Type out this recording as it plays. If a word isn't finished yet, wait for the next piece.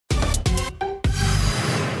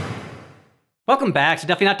Welcome back to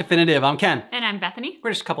Definitely Not Definitive. I'm Ken. And I'm Bethany.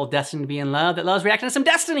 We're just a couple destined to be in love that loves reacting to some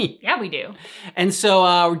Destiny. Yeah, we do. And so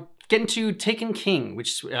we're getting to Taken King,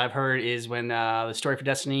 which I've heard is when the story for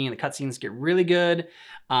Destiny and the cutscenes get really good.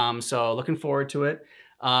 So looking forward to it.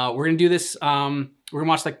 We're gonna do this. We're gonna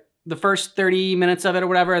watch like the first 30 minutes of it or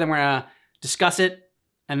whatever, then we're gonna discuss it,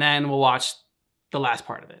 and then we'll watch the last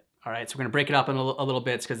part of it. All right, so we're gonna break it up in a little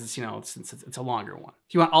bits because it's, you know, it's a longer one.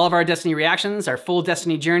 If you want all of our Destiny reactions, our full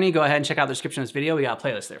Destiny journey, go ahead and check out the description of this video. We got a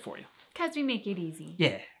playlist there for you. Because we make it easy.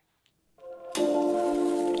 Yeah.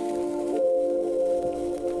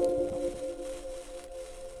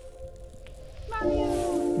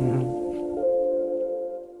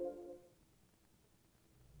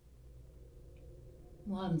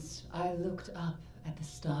 Once I looked up at the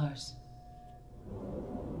stars.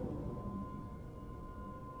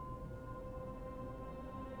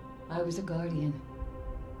 I was a guardian.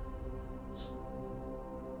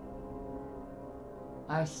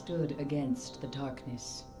 I stood against the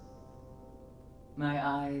darkness. My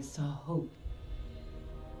eyes saw hope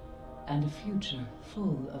and a future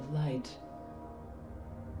full of light.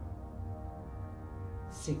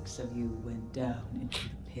 6 of you went down into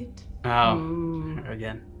the pit. Oh,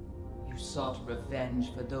 again. You sought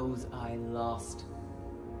revenge for those I lost.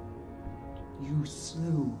 You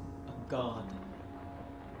slew a god.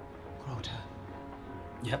 Crota.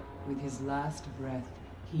 Yep. With his last breath,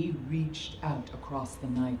 he reached out across the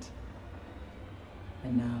night.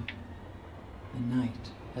 And now, the night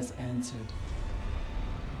has answered.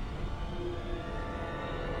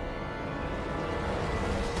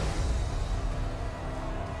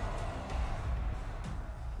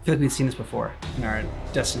 I feel like we've seen this before in our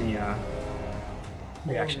Destiny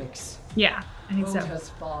reaction. Oryx, Yeah, I think so. Crota's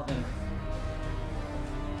father.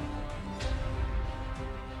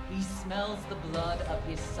 He smells the blood of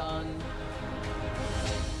his son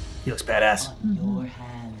He looks badass. on your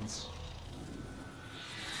hands.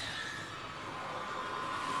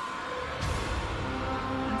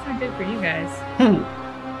 That's not good for you guys.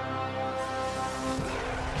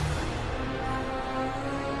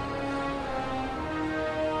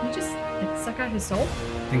 You just like, suck out his soul?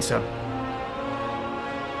 I think so.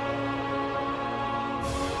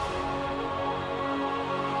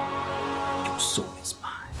 Your soul is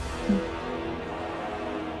mine.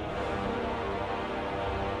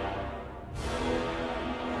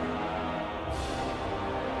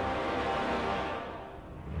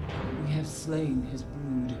 We have slain his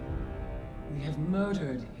brood. We have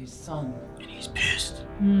murdered his son. And he's pissed.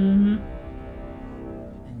 Mm-hmm.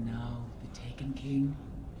 And now the Taken King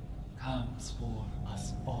comes for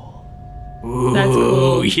us all. Ooh, That's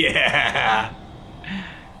cool. Yeah.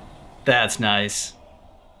 That's nice.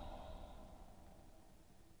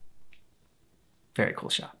 Very cool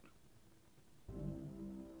shot.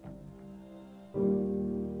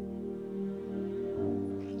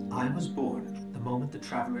 I was born the moment the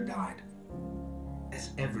Traveler died, as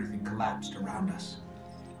everything collapsed around us.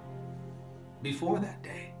 Before that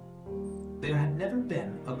day, there had never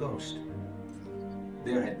been a ghost.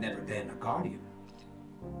 There had never been a guardian.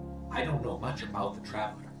 I don't know much about the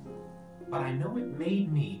Traveler, but I know it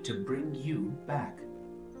made me to bring you back.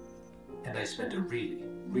 And I spent a really,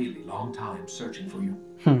 really long time searching for you.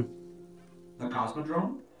 The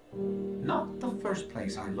Cosmodrome? Not the first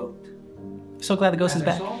place I looked. So glad the ghost is As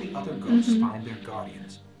back. I saw the other ghosts find their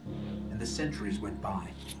guardians, and the centuries went by,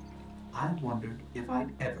 I wondered if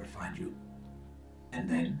I'd ever find you. And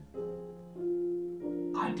then,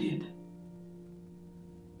 I did.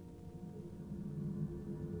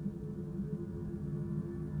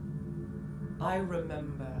 I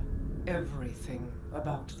remember everything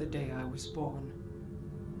about the day I was born.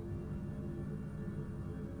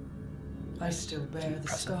 I still bear the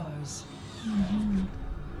Impressive. scars.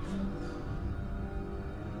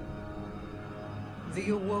 The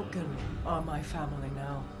Awoken are my family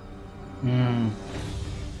now, and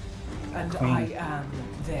Queen. I am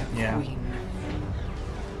their Yeah. queen.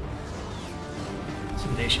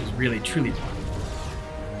 Intimidation is really, truly done.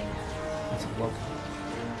 That's a woke.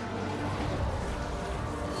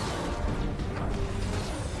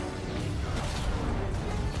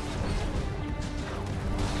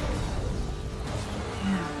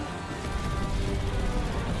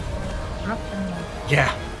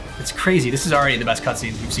 Yeah, it's crazy. This is already the best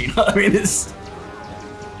cutscenes we've seen. I mean, this.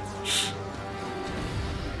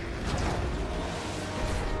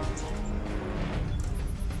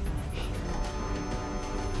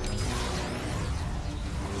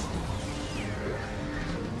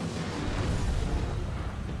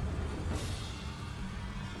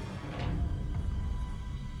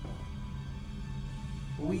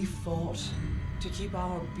 We fought to keep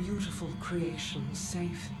our beautiful creation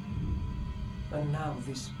safe. And now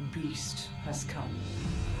this beast has come,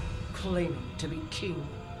 claiming to be king.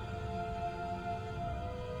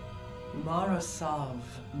 Marasav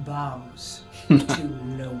bows to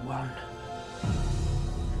no one.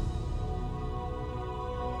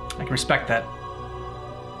 I can respect that.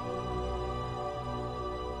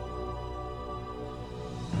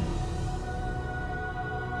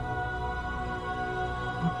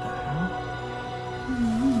 What the hell?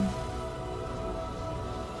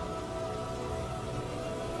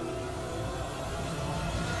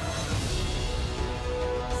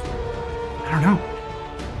 I don't know.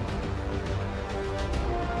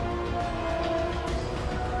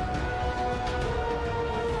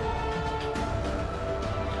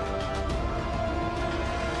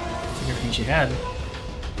 Everything she had.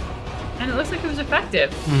 And it looks like it was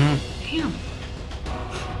effective. Mm-hmm. Damn.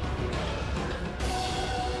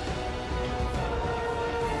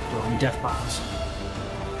 Throwing death bombs.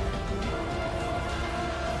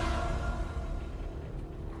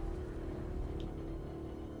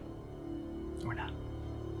 Or not.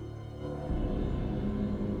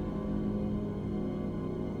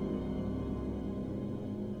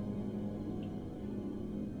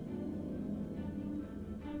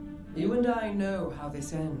 You and I know how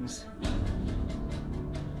this ends.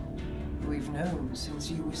 We've known since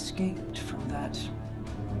you escaped from that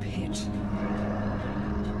pit.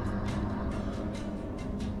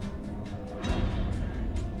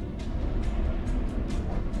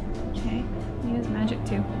 Okay. He has magic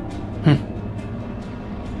too.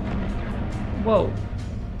 Whoa.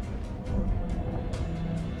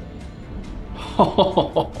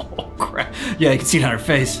 Oh, crap. Yeah, you can see it on her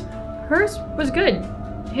face. Hers was good.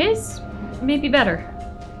 His may be better.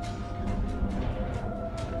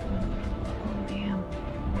 Damn.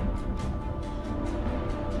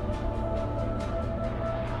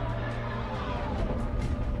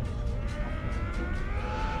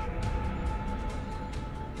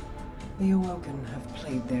 The Awoken have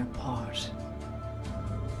played their part.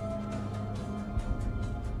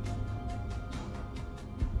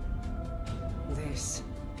 This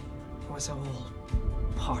was all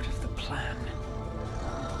part of the plan.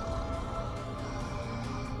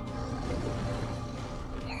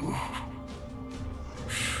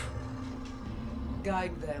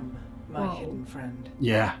 Guide them, my Whoa. hidden friend.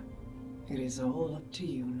 Yeah. It is all up to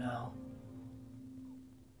you now.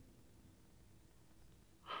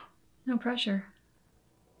 No pressure.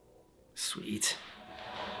 Sweet.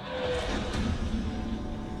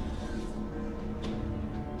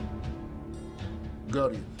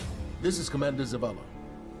 Guardian, this is Commander Zavala.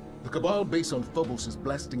 The Cabal base on Phobos is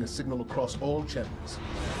blasting a signal across all channels.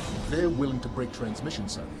 They're willing to break transmission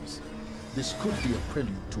silence. This could be a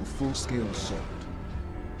prelude to a full-scale assault.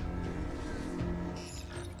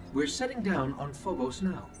 We're setting down on Phobos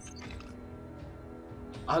now.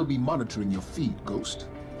 I'll be monitoring your feed, Ghost.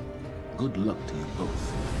 Good luck to you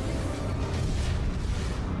both.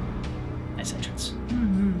 Nice entrance.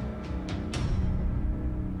 Mm-hmm.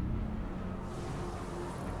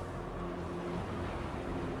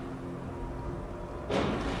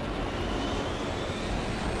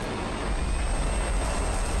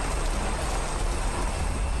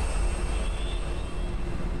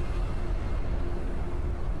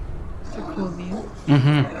 It's a cool view.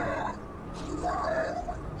 Mm-hmm.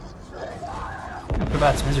 What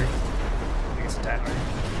about its misery? I guess it died already.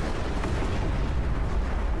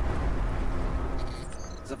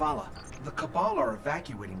 Zavala, the Cabal are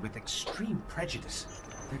evacuating with extreme prejudice.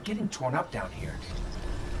 They're getting torn up down here.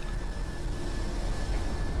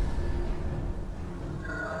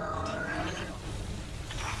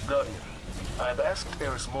 Guardian, I've asked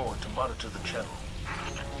Eris Moore to monitor the channel.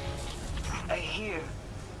 I hear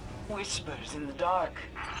whispers in the dark.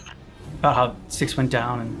 About how 6 went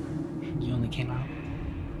down and you only came out.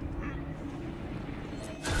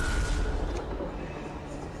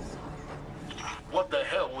 What the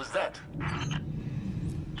hell was that?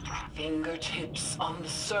 Fingertips on the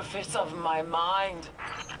surface of my mind.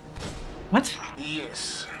 What?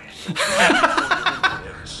 Yes.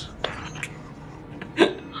 Eris.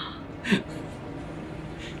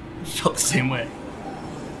 Felt the same way.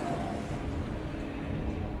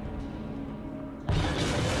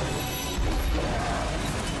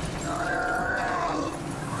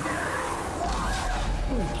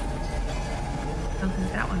 I don't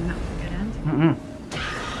think that one meant a good end. Mm-mm.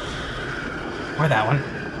 Or that one.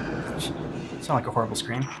 Sound like a horrible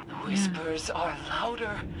scream. The whispers are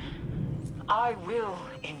louder. I will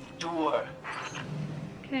endure.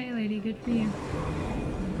 Okay, lady, good for you.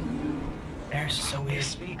 Eris is so You weird.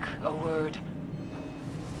 speak a word,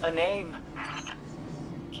 a name.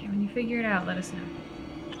 figure it out, let us know.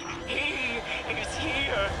 He is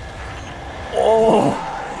here. Oh!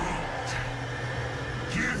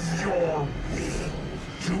 Give your will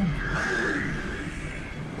to me.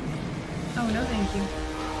 Oh, no thank you.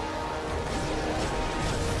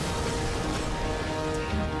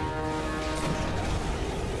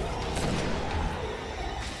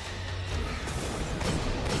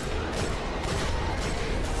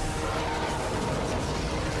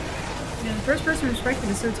 Yeah, the first person perspective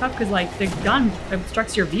is so tough because, like, the gun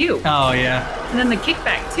obstructs your view. Oh, yeah. And then the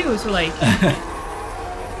kickback, too, so, like...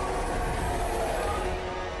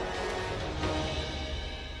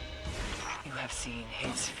 You have seen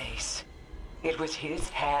his face. It was his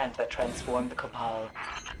hand that transformed the Cabal.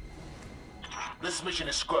 This mission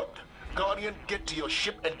is scrubbed. Guardian, get to your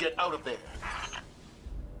ship and get out of there.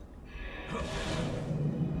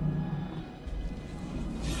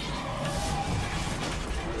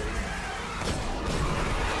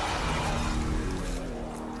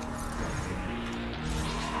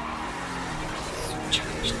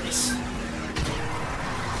 Charge this.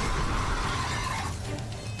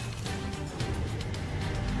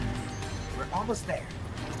 We're almost there.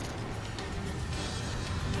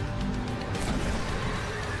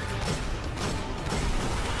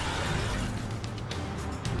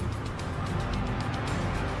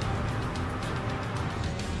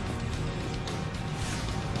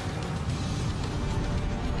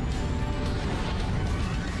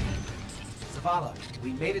 Zavala,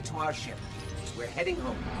 we made it to our ship. We're heading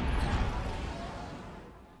home.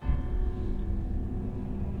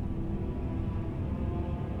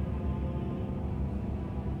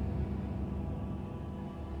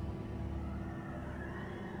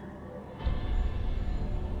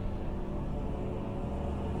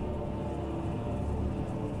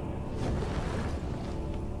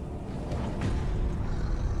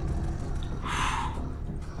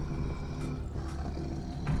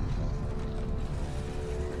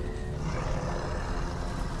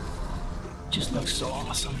 Just looks so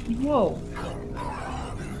awesome. Whoa.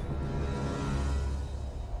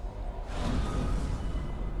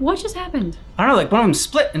 What just happened? I don't know, like one of them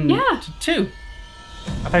split in Yeah. two. I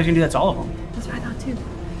thought he was gonna do that to all of them. That's what I thought, too.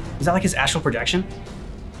 Is that like his astral projection?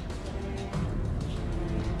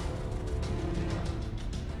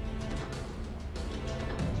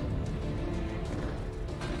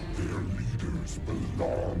 Their leaders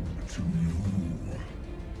belong to you.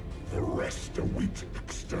 The rest await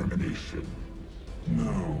extermination.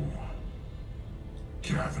 No.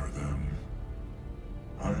 Gather them.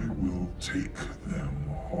 I will take them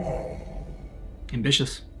all.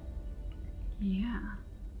 Ambitious. Yeah.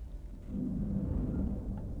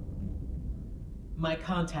 My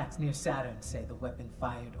contacts near Saturn say the weapon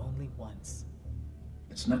fired only once.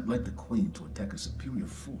 It's not like the Queen to attack a superior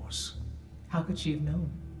force. How could she have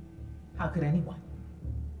known? How could anyone?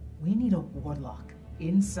 We need a warlock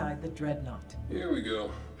inside the Dreadnought. Here we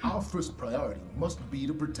go. Our first priority must be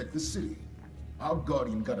to protect the city. Our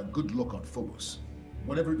Guardian got a good look on Phobos.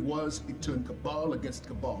 Whatever it was, it turned Cabal against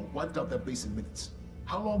Cabal, wiped out that base in minutes.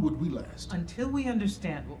 How long would we last? Until we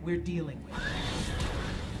understand what we're dealing with.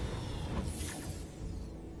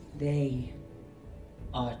 They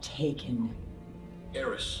are taken.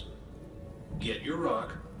 Eris, get your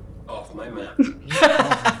rock off my map. He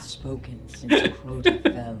hasn't spoken since Crota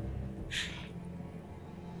fell.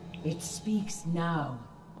 It speaks now,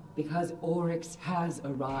 because Oryx has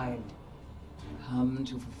arrived. Come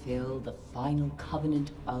to fulfill the final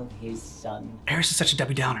covenant of his son. Eris is such a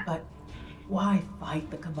Debbie Downer. But why fight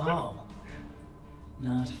the Cabal?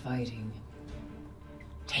 Not fighting.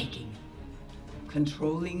 Taking.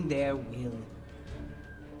 Controlling their will.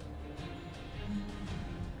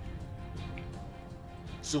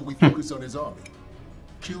 So we focus on his army.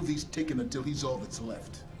 Kill these Taken until he's all that's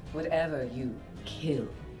left. Whatever you kill,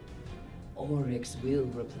 Oryx will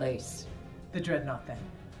replace. The Dreadnought, then.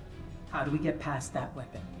 How do we get past that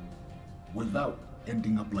weapon? Without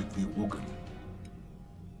ending up like the Awoken.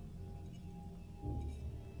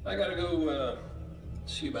 I gotta go,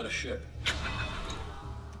 see about a ship.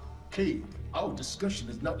 Cade, our discussion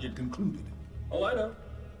is not yet concluded. Oh, I know.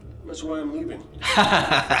 That's why I'm leaving.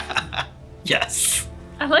 Yes.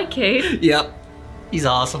 I like Cade. Yep. He's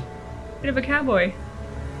awesome. Bit of a cowboy.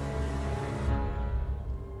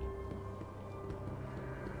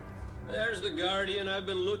 There's the Guardian I've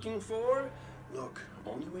been looking for. Look,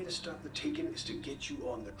 only way to stop the Taken is to get you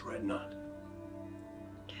on the Dreadnought.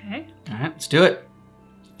 Okay. All right, let's do it.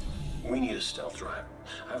 We need a stealth drive.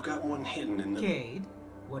 I've got one hidden in the... Cade,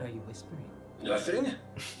 what are you whispering? Nothing?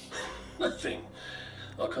 Nothing.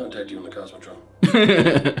 I'll contact you in the Cosmotron.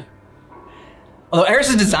 Although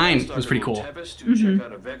Eris's design was pretty cool. Tebis to check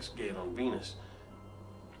out a Vex gate on Venus.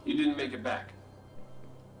 You didn't make it back.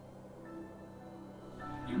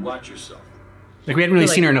 You watch yourself. Like we hadn't really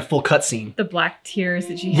seen her in a full cutscene. The black tears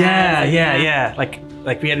that she had. Yeah.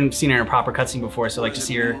 Like we hadn't seen her in a proper cutscene before, so like to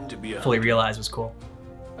see her fully realize was cool.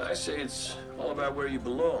 I say it's all about where you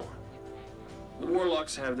belong. The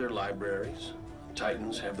warlocks have their libraries,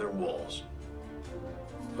 titans have their walls.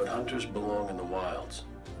 But hunters belong in the wilds.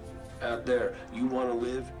 Out there, you want to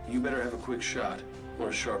live, you better have a quick shot or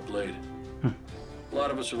a sharp blade. A lot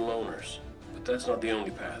of us are loners, but that's not the only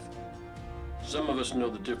path. Some of us know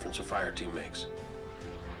the difference a fire team makes.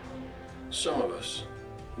 Some of us,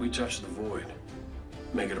 we touch the void,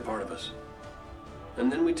 make it a part of us.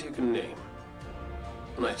 And then we take a name,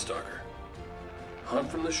 Night Stalker. Hunt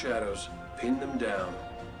from the shadows, pin them down,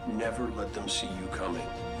 never let them see you coming.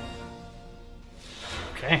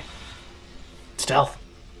 Okay. Stealth.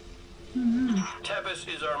 Tebis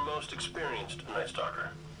is our most experienced Night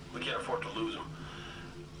Stalker. We can't afford to lose him.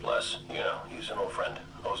 Plus, you know, he's an old friend.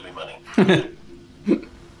 Owes me money.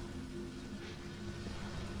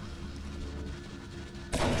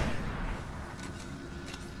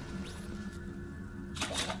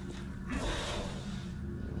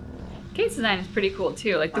 Kate's design is pretty cool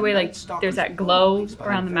too. Like the way like there's that glow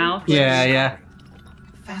around the mouth. Yeah.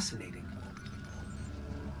 Fascinating.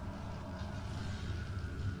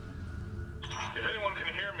 If anyone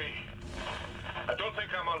can hear me, I don't think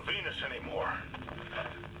I'm on Venus anymore.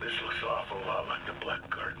 This looks an awful lot like the Black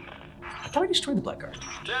Garden. I thought we destroyed the Black Garden.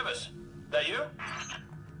 Tebis, that you?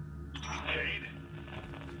 Kate,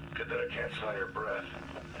 good that I can't smell your breath.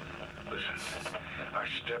 Listen, I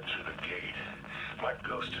stepped through the gate. My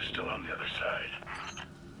ghost is still on the other side.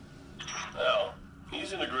 Well,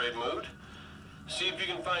 he's in a great mood. See if you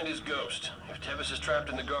can find his ghost. If Tebis is trapped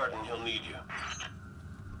in the garden, he'll need you.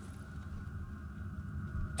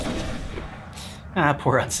 Ah,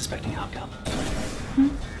 poor unsuspecting hobgoblin.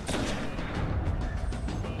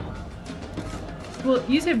 Well,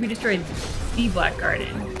 you said we destroyed the Black Garden.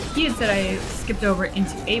 He had said I skipped over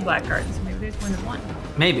into a Black Garden, so maybe there's more than one.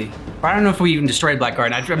 Maybe. But I don't know if we even destroyed Black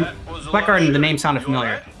Garden. Black Garden, the name sounded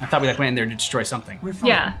familiar. I thought we like went in there to destroy something. We're fine.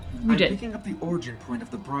 Yeah, we I'm did. picking up the origin point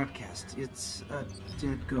of the broadcast. It's a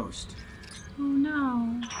dead ghost. Oh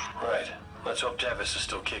no. Right. Let's hope Tebis is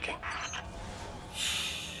still kicking.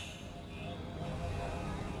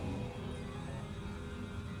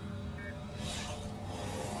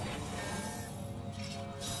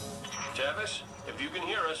 Tebis, if you can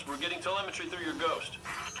hear us, we're getting telemetry through your ghost.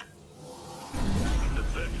 The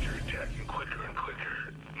Vex are attacking quicker and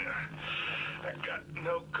quicker. I got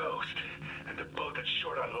no ghost, and a boat that's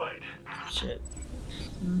short on light. Shit.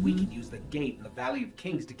 We can use the gate in the Valley of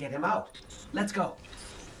Kings to get him out. Let's go.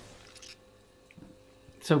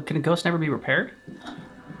 So can a ghost never be repaired?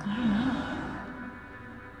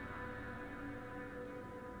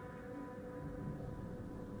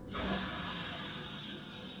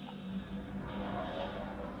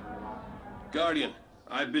 Guardian,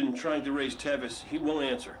 I've been trying to raise Tebis. He won't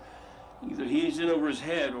answer. Either he's in over his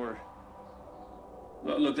head or...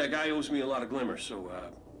 Well, look, that guy owes me a lot of glimmer, so,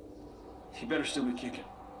 he better still be kicking.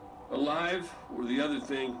 Alive, or the other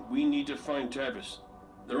thing, we need to find Tebis.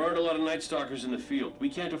 There aren't a lot of Night Stalkers in the field. We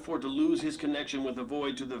can't afford to lose his connection with the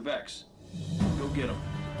Void to the Vex. Go get him.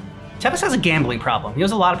 Tebis has a gambling problem. He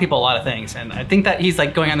owes a lot of people a lot of things, and I think that he's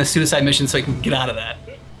like going on the suicide mission so he can get out of that.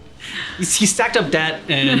 He stacked up debt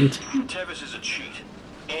and... Tebis is a cheat,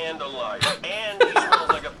 and a liar, and he smells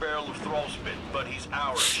like a barrel of thrall spit, but he's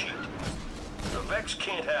our cheat. The Vex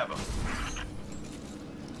can't have him.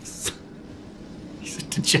 He's a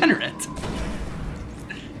degenerate.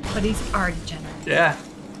 But he's our degenerate. Yeah.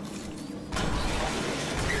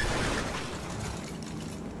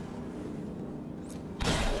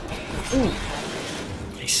 Ooh.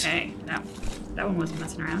 Nice. Okay, that one wasn't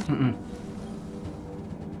messing around. Mm-mm.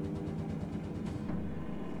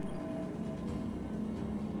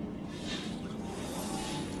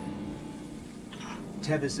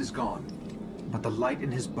 Tebis is gone, but the light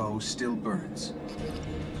in his bow still burns.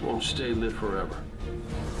 Won't stay lit forever.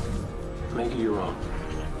 Make it your own.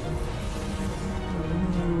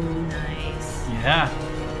 Ooh, nice. Yeah.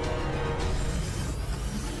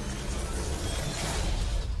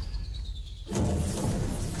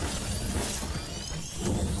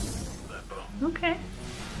 Okay.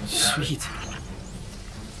 Sweet.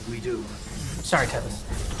 We do. Sorry, Tebis.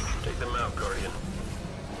 Take them out, Guardian.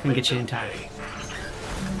 Couldn't get you in time.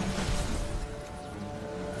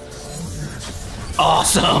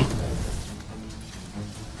 Awesome!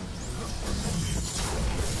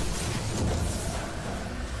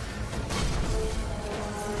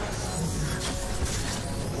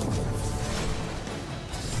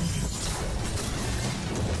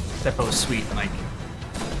 That was sweet, like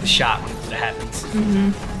the shot when it happens.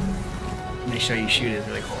 And they show you shoot it, it's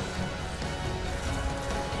really cool.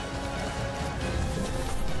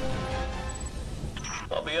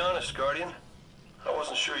 I'll be honest, Guardian. I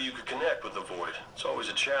wasn't sure you could connect with the Void. It's always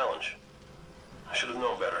a challenge. I should have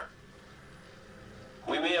known better.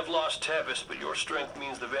 We may have lost Tavis, but your strength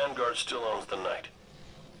means the Vanguard still owns the night.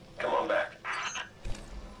 Come on back.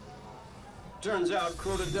 Turns out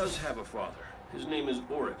Crota does have a father. His name is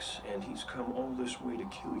Oryx, and he's come all this way to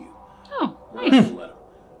kill you. Oh, Well, I won't let him.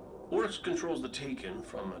 Oryx controls the Taken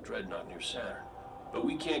from a dreadnought near Saturn, but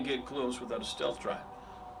we can't get close without a stealth drive.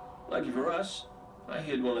 Lucky for us, I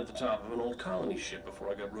hid one at the top of an old colony ship before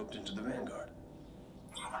I got roped into the Vanguard.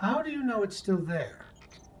 How do you know it's still there?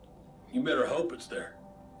 You better hope it's there.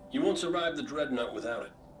 You won't survive the dreadnought without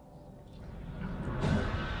it.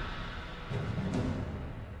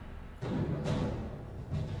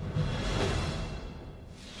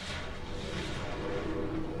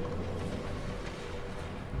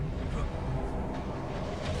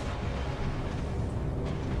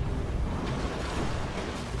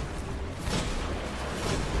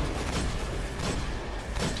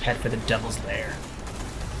 Head for the Devil's Lair.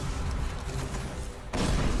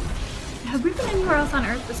 Have we been anywhere else on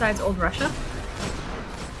Earth besides Old Russia?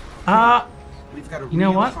 We've got a You know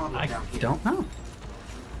real what? problem I down here. don't know.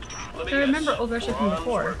 Let me I remember guess. Old Russia from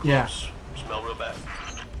before. Worms, Yeah. Smell real bad.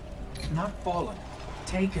 Not fallen.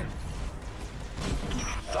 Taken.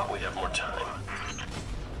 Thought we'd have more time.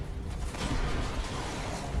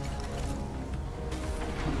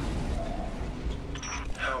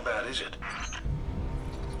 How bad is it?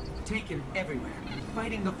 Taken everywhere.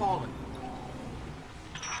 Fighting the fallen.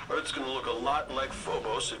 Earth's gonna look a lot like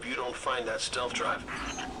Phobos if you don't find that stealth drive.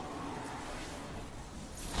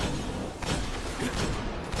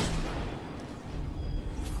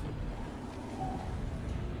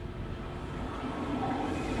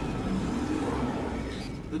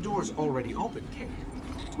 The door's already open, Kate.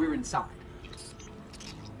 We're inside.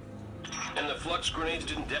 And the flux grenades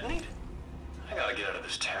didn't detonate? I gotta get out of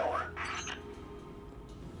this tower.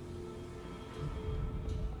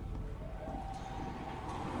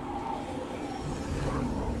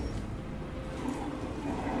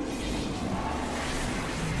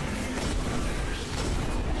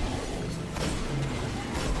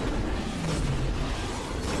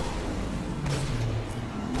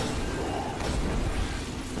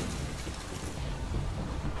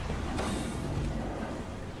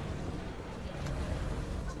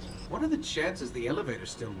 What are the chances the elevator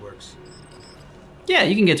still works? Yeah,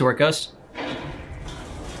 you can get to work, Ghost.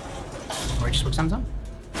 Or just works on its own.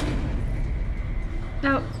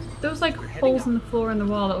 Now, those like holes in the floor and the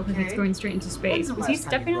wall that look like it's going straight into space. Was he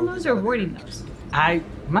stepping on those or avoiding those? I'm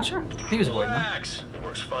not sure. I think he was avoiding them. Relax. It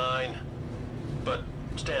works fine. But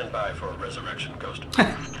stand by for a resurrection, Ghost.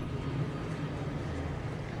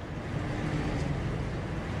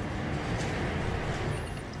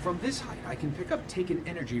 From this height, I can pick up taken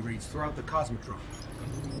energy reads throughout the Cosmodrome.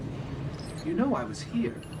 You know I was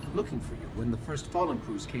here, looking for you, when the first Fallen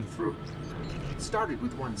crews came through. It started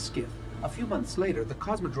with one skiff. A few months later, the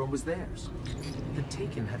Cosmodrome was theirs. The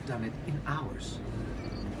Taken have done it in hours.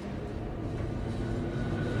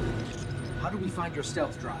 How do we find your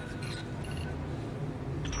stealth drive?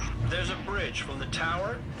 There's a bridge from the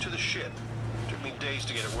tower to the ship. Took me days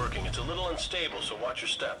to get it working. It's a little unstable, so watch your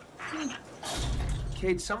step.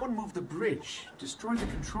 Cade, someone move the bridge. Destroy the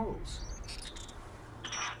controls.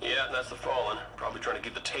 Yeah, that's the Fallen. Probably trying to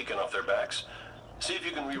get the Taken off their backs. See if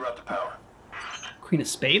you can reroute the power. Queen of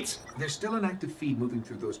Spades? There's still an active feed moving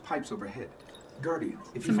through those pipes overhead. Guardian,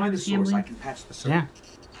 if you find the source, I can patch the circuit. Yeah.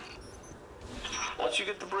 Once you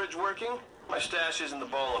get the bridge working, my stash is in the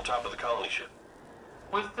ball on top of the colony ship.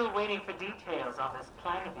 We're still waiting for details on this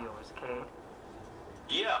plan of yours, Cade.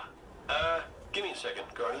 Yeah. Give me a second,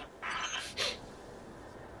 Guardian.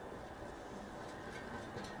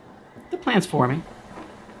 The plan's forming.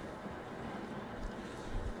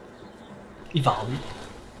 Evolving.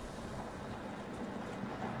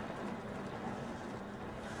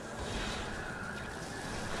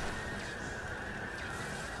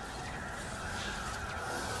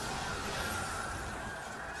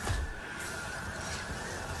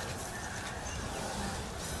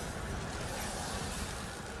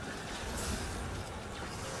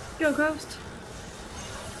 Yo, Ghost.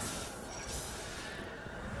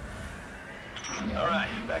 All right,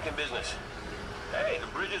 back in business. Hey, the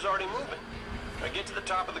bridge is already moving. Now get to the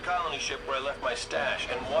top of the colony ship where I left my stash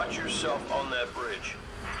and watch yourself on that bridge.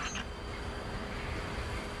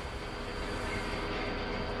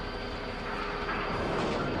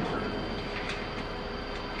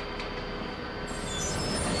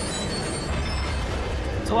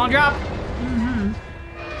 So long drop. Mm-hmm.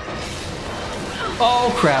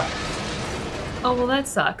 Oh crap. Oh, well, that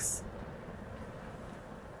sucks.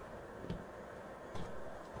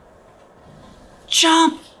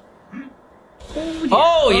 Jump!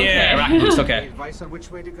 Oh, yeah, rocket boost, okay. Any advice on which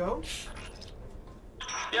way to go?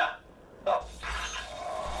 Yeah. Oh.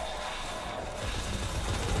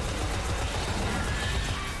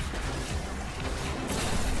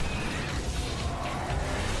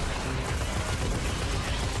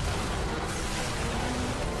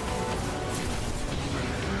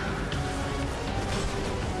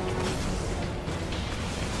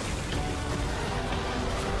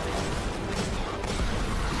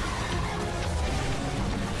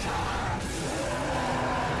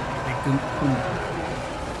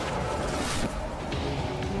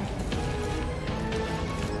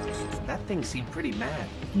 That thing seemed pretty mad.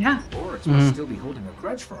 Yeah. Or it must still be holding a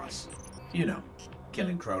grudge for us. You know,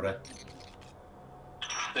 killing Crota.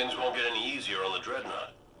 Things won't get any easier on the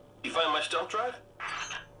Dreadnought. You find my stealth drive?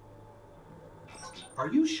 Are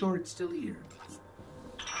you sure it's still here?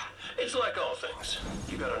 It's like all things.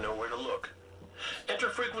 You gotta know where to look. Enter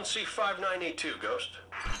frequency 5982, Ghost.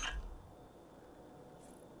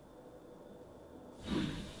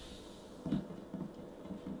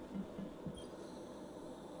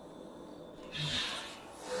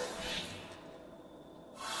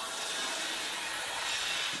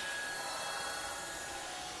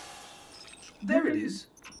 There it is.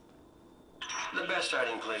 The best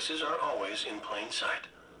hiding places are always in plain sight.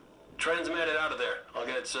 Transmat it out of there. I'll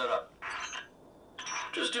get it set up.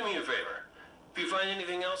 Just do me a favor. If you find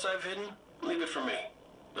anything else I've hidden, leave it for me.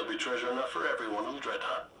 There'll be treasure enough for everyone on the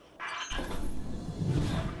Dreadnought.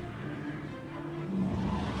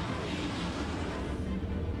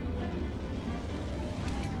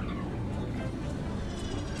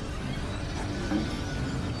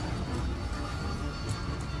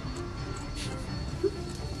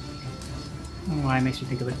 Why it makes me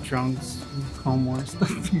think of the drones, Clone Wars,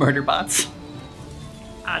 the murder bots.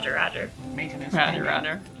 Roger, roger. Maintenance. Roger,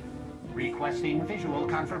 roger. Requesting visual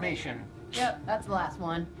confirmation. Yep, that's the last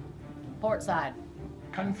one. Port side.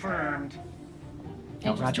 Confirmed. Oh, roger,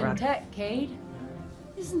 Interesting roger. tech, Cade.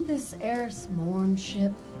 Isn't this Eris Morn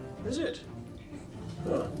ship? Is it?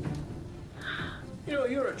 Huh. You know,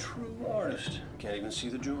 you're a true artist. Can't even see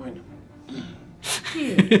the join.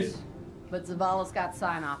 Cute. But Zavala's got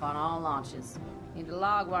sign-off on all launches. Need a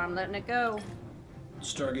log while I'm letting it go.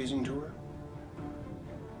 Stargazing tour?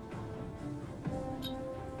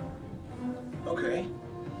 Okay.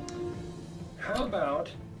 How about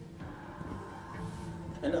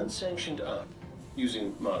an unsanctioned op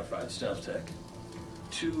using modified stealth tech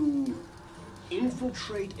to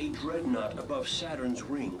infiltrate a dreadnought above Saturn's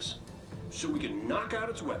rings so we can knock out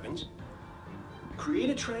its weapons, create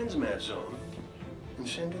a transmat zone, and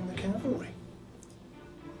send in the cavalry.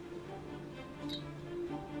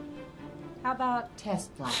 How about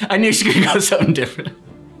test flight? I knew she could go something different.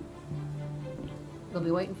 We'll be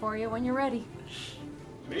waiting for you when you're ready.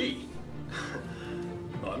 Me?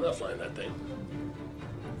 Oh, I'm not flying that thing.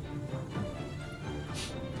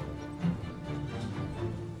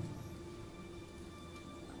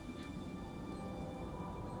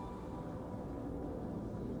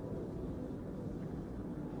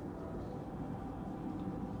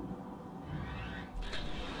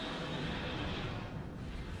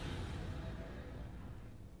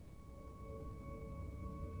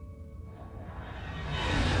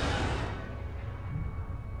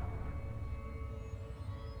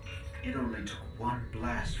 It only took one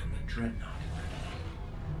blast from the Dreadnought.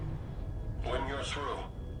 When you're through,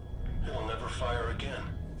 it'll never fire again.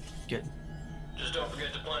 Good. Just don't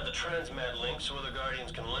forget to plant the transmat link so other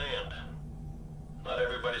Guardians can land. Not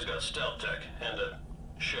everybody's got stealth tech and a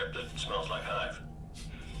ship that smells like hive.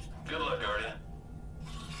 Good luck, Guardian.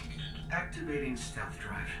 Activating stealth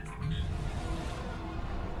drive.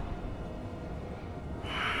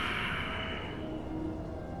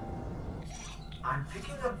 I'm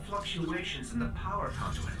picking up fluctuations in the power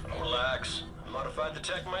conduit. Relax. I modified the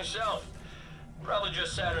tech myself. Probably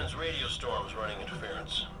just Saturn's radio storms running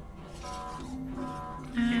interference.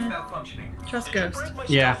 It's malfunctioning. Trust Did you Ghost. break my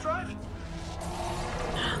Yeah. stealth drive?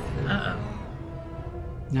 Uh-oh.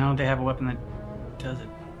 No, they have a weapon that does it.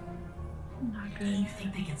 Not good. You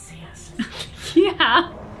think they can see us?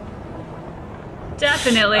 Yeah.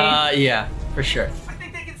 Definitely. Yeah, for sure. I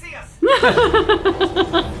think they can see us!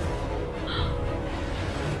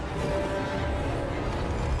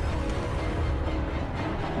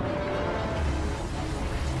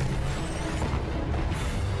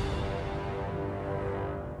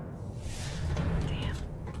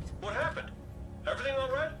 What happened? Everything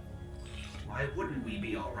all right? Why wouldn't we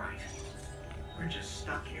be all We're just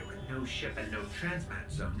stuck here with no ship and no transmat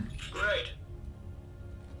zone. Great.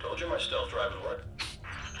 Told you my stealth drive would work.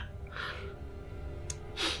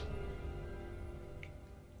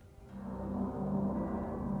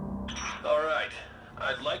 All right.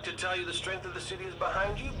 I'd like to tell you the strength of the city is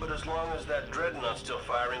behind you, but as long as that dreadnought's still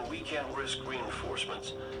firing, we can't risk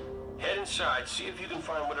reinforcements. Head inside, see if you can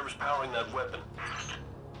find whatever's powering that weapon.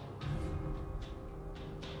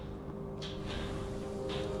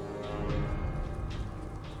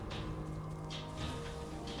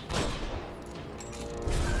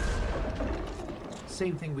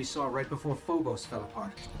 Same thing we saw right before Phobos fell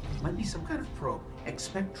apart. Might be some kind of probe.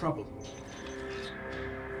 Expect trouble.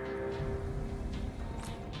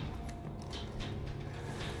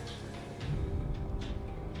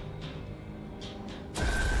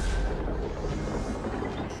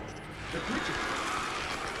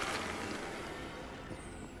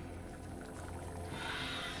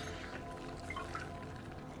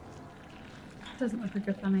 Doesn't look like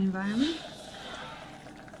a funny environment.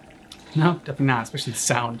 No, definitely not, especially the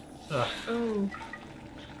sound. Ugh. Oh.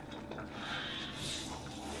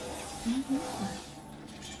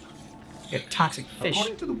 Get toxic fish.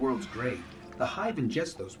 According to the world's grave, the hive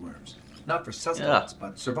ingests those worms. Not for sustenance,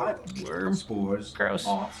 but survival. Worm. Spores, Gross.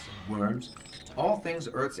 moths, worms. All things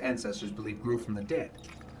Earth's ancestors believed grew from the dead.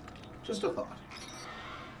 Just a thought.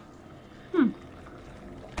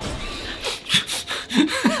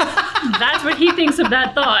 That's what he thinks of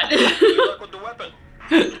that thought. Good luck with the weapon.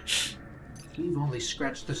 We've only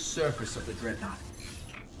scratched the surface of the dreadnought.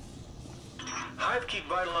 Hive keep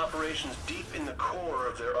vital operations deep in the core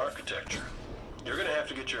of their architecture. You're gonna have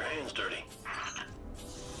to get your hands dirty.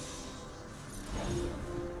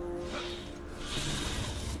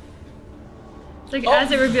 It's like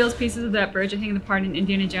as it reveals pieces of that bridge, I think of the part in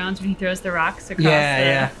Indiana Jones when he throws the rocks across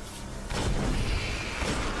Yeah.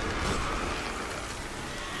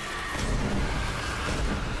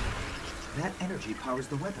 That energy powers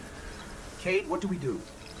the weapon. Cade, what do we do?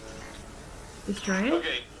 Destroy it?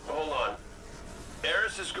 Okay, hold on.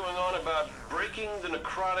 Eris is going on about breaking the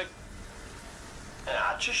necrotic...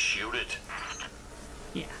 Ah, just shoot it.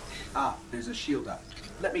 Yeah. Ah, there's a shield up.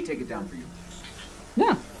 Let me take it down for you.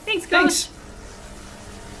 No. Thanks, Thanks.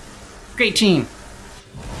 Great team.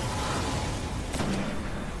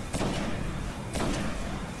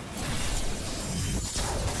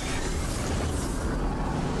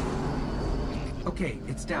 Okay,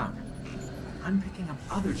 it's down. I'm picking up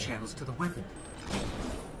other channels to the weapon.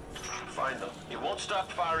 Find them. It won't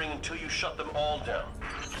stop firing until you shut them all down.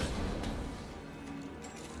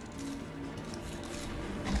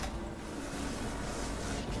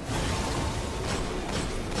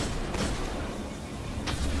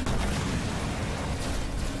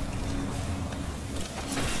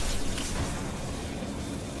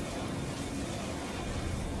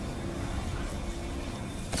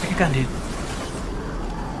 Take a gun, dude.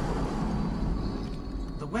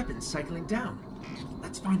 The weapon's cycling down.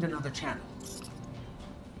 Let's find another channel.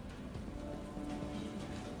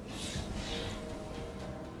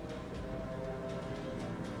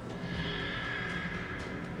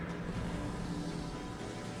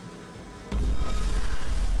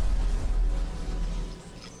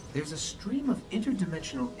 There's a stream of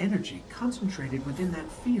interdimensional energy concentrated within that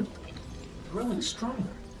field, growing stronger.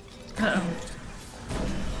 Uh-oh.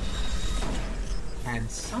 And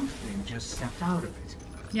something just stepped out of it.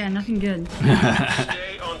 Yeah, nothing good.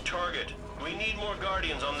 Stay on target. We need more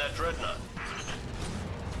Guardians on that dreadnought.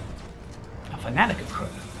 A fanatic approach.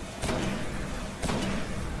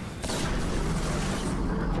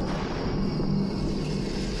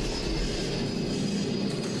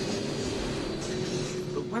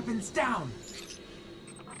 The weapon's down!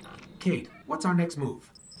 Kate, what's our next move?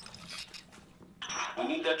 We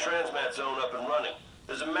need that transmat zone up and running.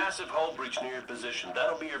 There's a massive hull breach near your position.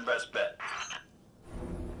 That'll be your best bet.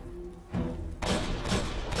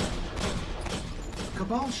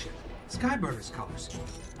 Cabal ship. Skyburner's colors.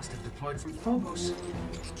 Must have deployed from Phobos.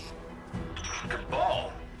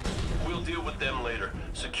 Cabal? We'll deal with them later.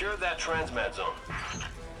 Secure that transmat zone.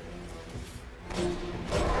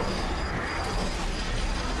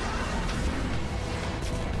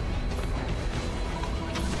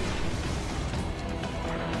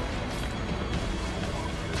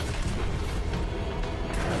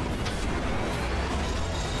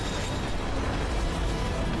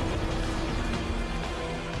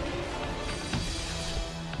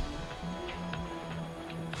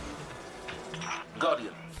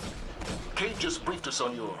 Guardian, Kate just briefed us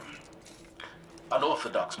on your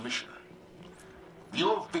unorthodox mission.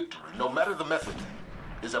 Your victory, no matter the method,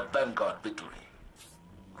 is a Vanguard victory.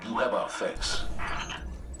 You have our thanks.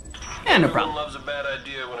 Yeah, no Everyone problem. loves a bad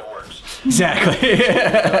idea when it works. Exactly.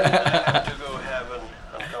 I have to go have an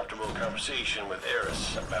uncomfortable conversation with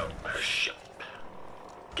Eris about her ship.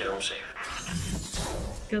 Get home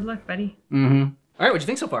safe. Good luck, buddy. Mm-hmm. All right, what'd you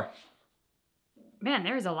think so far? Man,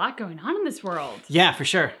 there is a lot going on in this world. Yeah, for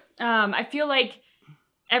sure. I feel like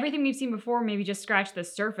everything we've seen before maybe just scratched the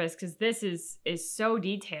surface because this is so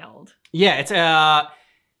detailed. Yeah,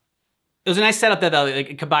 it was a nice setup there, though,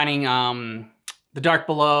 like combining the Dark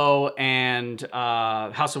Below and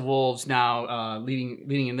House of Wolves now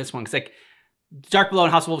leading in this one. Because like Dark Below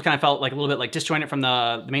and House of Wolves kind of felt like a little bit like disjointed from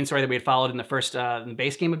the main story that we had followed in the first in the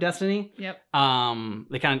base game of Destiny. Yep.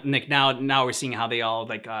 They kind of like now we're seeing how they all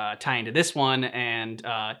like tie into this one, and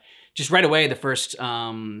just right away the first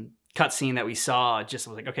cutscene that we saw just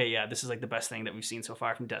was like, okay, yeah, this is like the best thing that we've seen so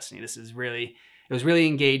far from Destiny. This is really, it was really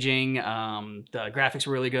engaging. The graphics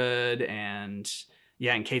were really good, and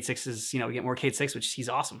yeah, and Cade 6 is, we get more Cade 6, which he's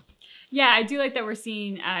awesome. Yeah, I do like that we're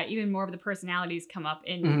seeing even more of the personalities come up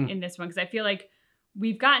in this one, because I feel like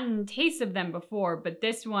we've gotten tastes of them before, but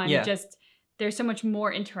this one just, there's so much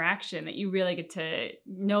more interaction that you really get to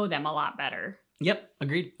know them a lot better. Yep,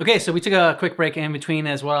 agreed. Okay, so we took a quick break in between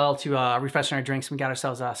as well to refresh our drinks. We got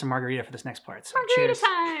ourselves some margarita for this next part. So Margarita cheers.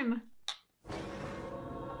 time!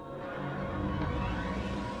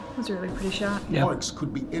 That was a really pretty shot. Yep. Oryx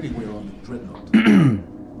could be anywhere on the Dreadnought.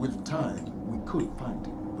 With time, we could find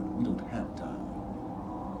him, but we don't have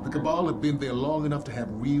time. The Cabal have been there long enough to have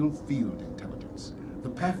real field intelligence. The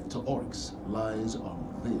path to Oryx lies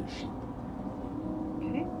on their ship.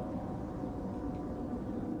 Okay.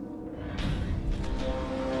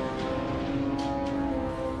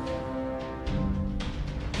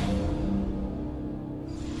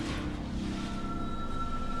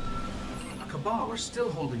 Cabal are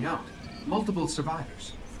still holding out. Multiple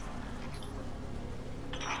survivors.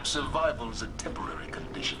 Survival is a temporary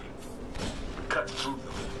condition. Cut through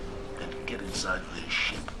them and get inside their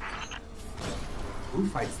ship. Who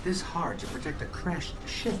fights this hard to protect a crashed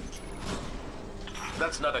ship?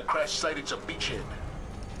 That's not a crash site, it's a beachhead.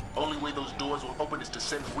 Only way those doors will open is to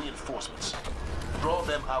send reinforcements. Draw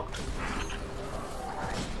them out.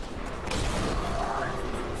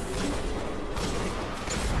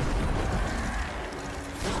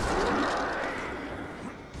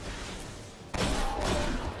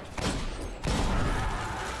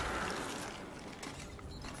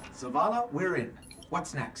 Zavala, we're in.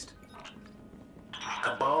 What's next?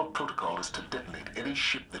 Cabal protocol is to detonate any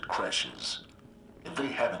ship that crashes. If they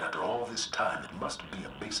haven't after all this time, it must be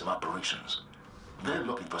a base of operations. They're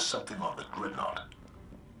looking for something on the Dreadnought.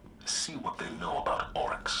 See what they know about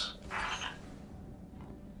Oryx.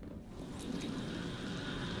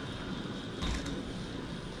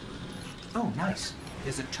 Oh, nice.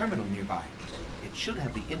 There's a terminal nearby. It should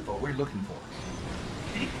have the info we're looking for.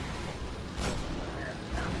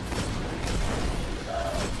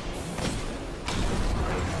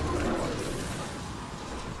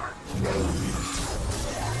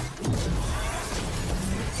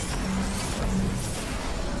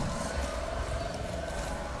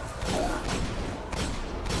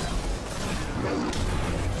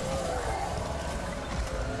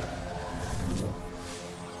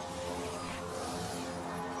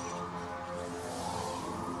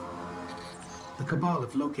 The Cabal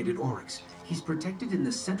have located Oryx. He's protected in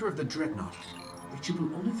the center of the Dreadnought, reachable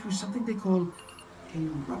only through something they call a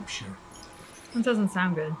rupture. That doesn't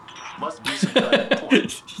sound good. Must be some kind of port.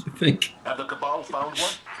 You think? Have the Cabal found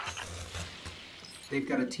one? They've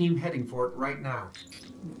got a team heading for it right now.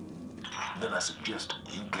 Then I suggest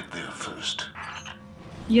you get there first.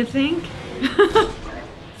 You think? I'm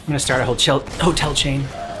gonna start a hotel chain,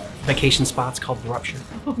 vacation spots called The Rupture.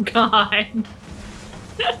 Oh God.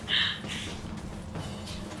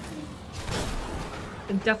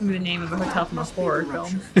 It's definitely the name of a hotel from a horror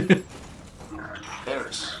film.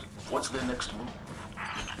 Eris, what's their next move?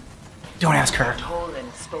 Don't ask her.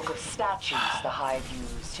 Tolan spoke of statues the Hive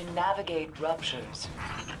used to navigate ruptures.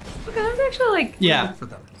 Okay, that was actually Yeah. For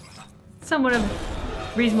them. somewhat of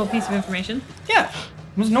a reasonable piece of information. Yeah,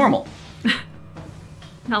 it was normal.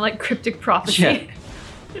 Not like cryptic prophecy.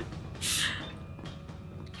 Yeah.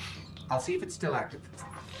 I'll see if it's still active.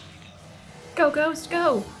 Go, Ghost,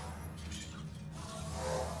 go!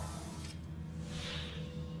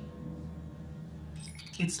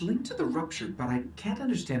 It's linked to the rupture, but I can't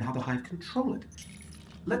understand how the Hive control it.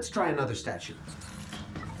 Let's try another statue.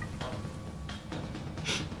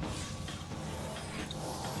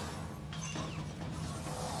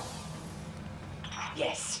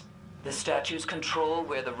 Yes, the statues control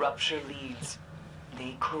where the rupture leads.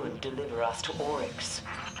 They could deliver us to Oryx.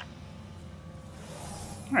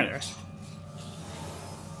 All right, Eris.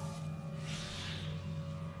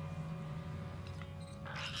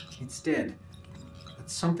 It's dead. But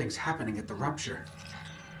something's happening at the rupture.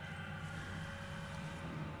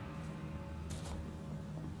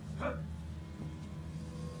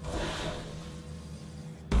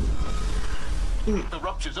 The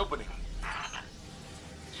rupture's opening.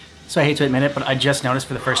 So I hate to admit it, but I just noticed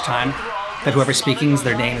for the first time that whoever's speaking,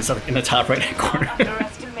 their name is in the top right-hand corner. It's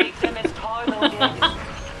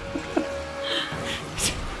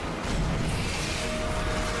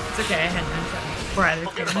okay, I had mentioned before either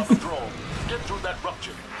Forget about the drone. Get through that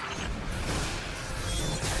rupture.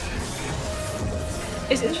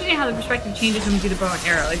 It's interesting how the perspective changes when we do the bow and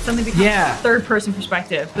arrow. Like something becomes a third-person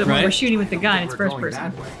perspective, but when we're shooting with the gun, it's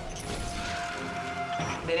first-person.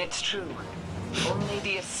 Then it's true. Only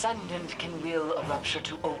the Ascendant can will a rupture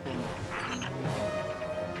to open.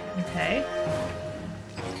 Okay.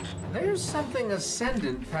 There's something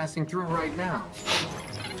Ascendant passing through right now.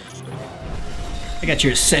 I got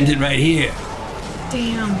your Ascendant right here.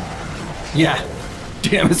 Damn. Yeah.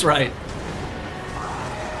 Damn, it's right.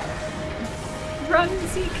 Run,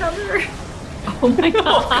 see cover. Oh my god.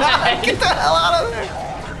 Oh god, get the hell out of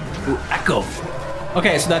there. Ooh, echo.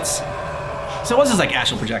 Okay, so that's... So it was just like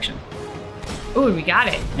astral projection. Ooh, we got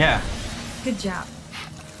it. Yeah. Good job.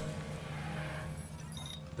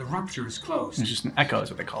 The rupture is closed. It's just an echo is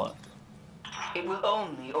what they call it. It will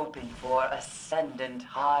only open for Ascendant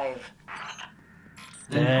Hive.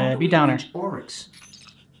 Be downer. Oryx.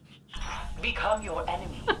 Become your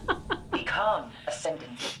enemy. Become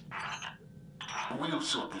Ascendant. We'll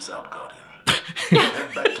sort this out, Guardian.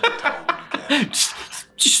 Head back to the town when you can.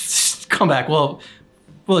 Just come back. We'll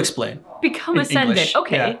explain. Become In Ascendant. English.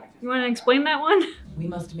 Okay. Yeah. You want to explain that one? We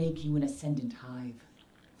must make you an Ascendant Hive.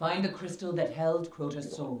 Find the crystal that held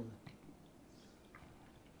Crota's soul.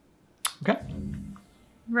 Okay.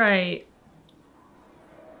 Right.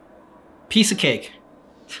 Piece of cake.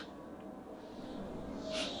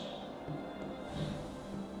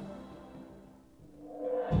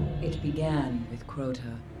 It began with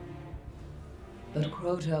Crota. But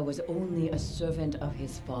Crota was only a servant of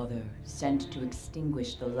his father, sent to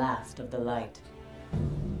extinguish the last of the light.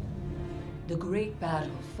 The great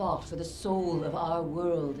battle fought for the soul of our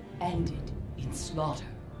world ended in slaughter.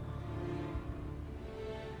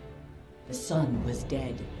 The sun was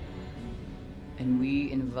dead, and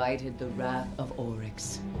we invited the wrath of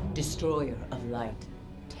Oryx, destroyer of light,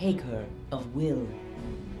 taker of will.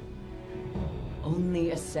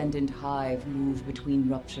 Only Ascendant Hive move between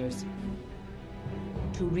ruptures.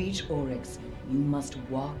 To reach Oryx, you must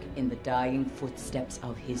walk in the dying footsteps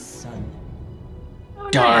of his son. Oh,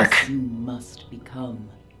 Dark. nice. You must become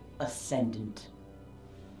Ascendant.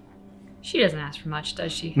 She doesn't ask for much,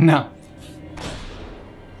 does she? No.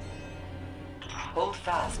 Hold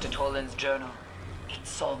fast to Toland's journal. It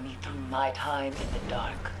saw me through my time in the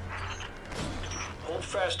dark. Hold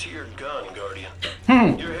fast to your gun, Guardian.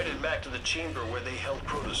 You're headed back to the chamber where they held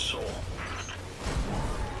Crota's soul.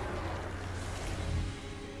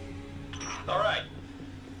 Alright,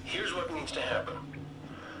 here's what needs to happen.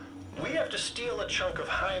 We have to steal a chunk of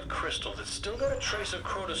Hive crystal that's still got a trace of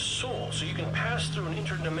Crota's soul, so you can pass through an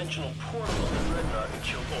interdimensional portal of the Dreadnought and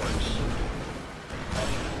kill Oryx.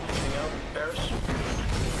 Anything else, Paris?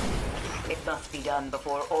 It must be done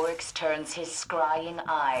before Oryx turns his scrying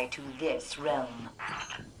eye to this realm.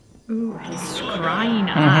 Ooh, his scrying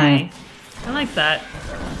eye. I like that.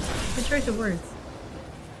 Good choice of words.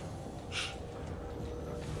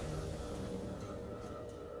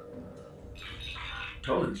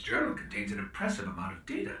 Toland's journal contains an impressive amount of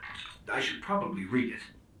data. I should probably read it.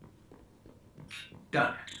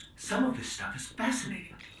 Done. Some of this stuff is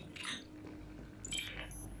fascinating.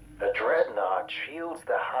 The Dreadnought shields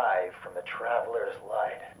the Hive from the Traveler's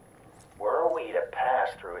light. Were we to pass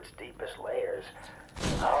through its deepest layers,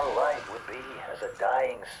 our light would be as a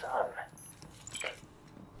dying sun.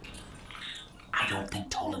 I don't think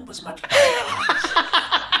Toland was much better.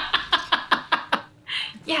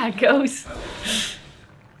 Yeah, Ghost.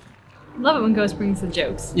 Love it when Ghost brings the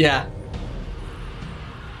jokes. Yeah.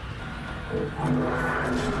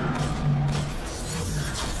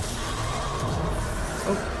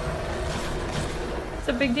 It's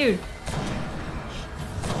a big dude.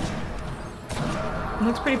 He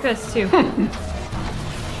looks pretty pissed too.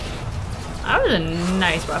 That was a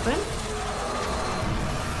nice weapon.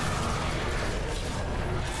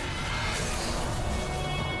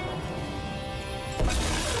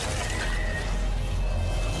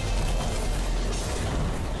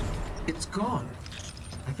 It's gone.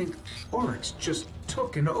 I think Oryx just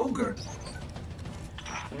took an ogre.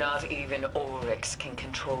 Not even Oryx can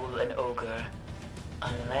control an ogre.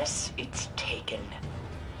 Unless it's taken.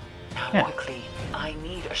 Now Yeah. quickly, I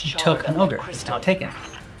need a He shard took an of ogre. that It's crystal. now taken.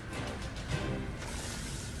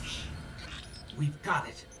 We've got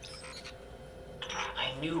it.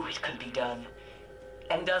 I knew it could be done.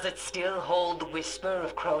 And does it still hold the whisper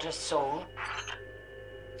of Crota's soul?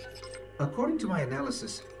 According to my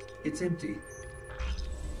analysis, it's empty.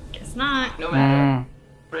 Guess not. No matter.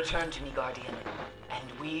 Return to me, Guardian,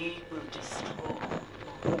 and we will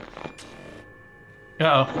destroy.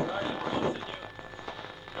 Uh-oh.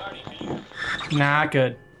 Not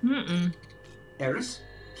good. Eris?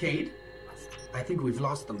 Cade? I think we've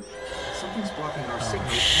lost them. Something's blocking our signal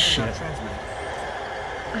and our transmitter.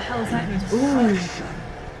 What the hell is that mean? Ooh.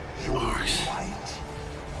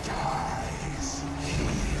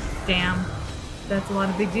 Damn. That's a lot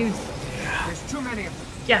of big dudes. There's too many of them.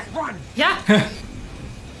 Yeah. Run! Yeah!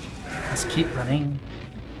 Let's keep running.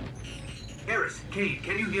 Eris, Cade,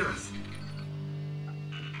 can you hear us?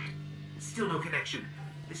 Still no connection.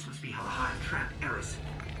 This must be how the Hive trapped Eris.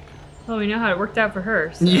 Well, we know how it worked out for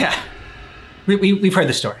her. So. Yeah. We've heard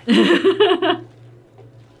the story.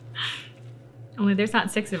 Only there's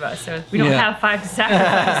not 6 of us, so we don't have 5 to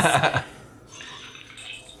sacrifice.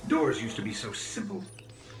 Doors used to be so simple.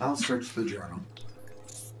 I'll search the journal.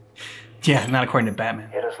 Yeah, not according to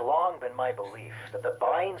Batman. It has long been my belief that the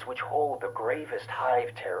binds which hold the gravest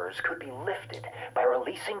Hive terrors could be lifted by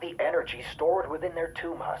releasing the energy stored within their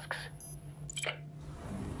tomb husks.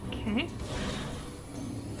 Okay.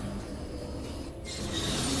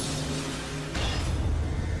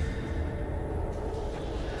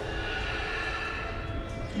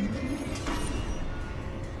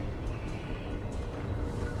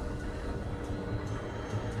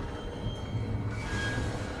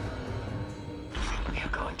 We're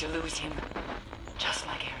going to lose him, just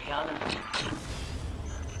like Ariana.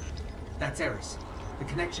 That's Eris. The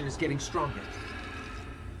connection is getting stronger.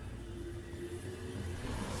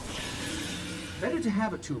 Better to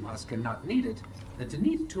have a tomb husk and not need it than to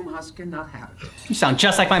need a tomb husk and not have it. You sound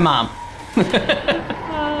just like my mom.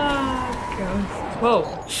 Whoa.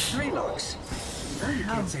 3 locks. Now you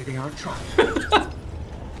can't say they aren't trying.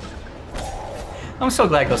 I'm so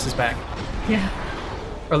glad Ghost is back. Yeah.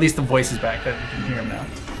 Or at least the voice is back, that we can hear him now.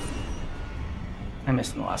 I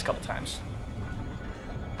missed him the last couple times.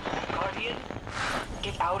 Guardian,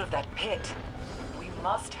 get out of that pit. We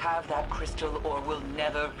must have that crystal or we'll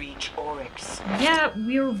never reach Oryx. Yeah,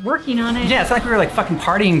 we were working on it. Yeah, it's like we were like fucking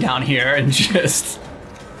partying down here and just...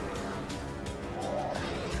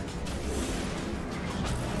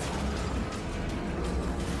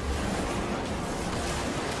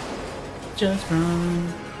 Just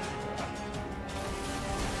run.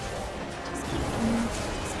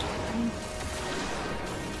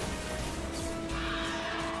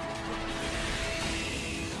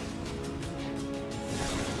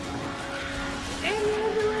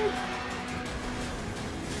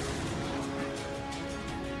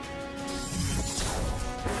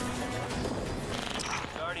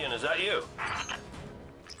 Guardian, is that you?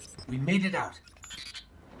 We made it out.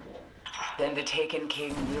 Then the Taken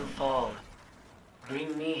King will fall.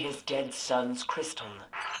 Bring me his dead son's crystal.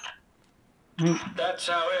 That's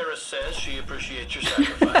how Eris says she appreciates your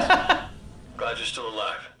sacrifice. Glad you're still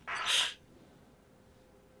alive. I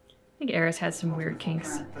think Eris has some weird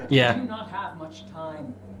kinks. Yeah. We do not have much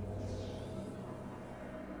time.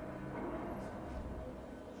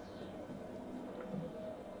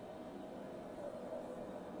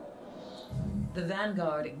 The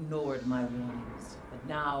Vanguard ignored my warnings, but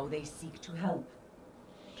now they seek to help.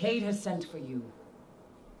 Cade has sent for you.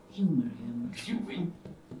 Humor him.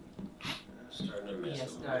 Starting to miss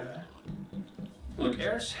Yes, him. darling. Look,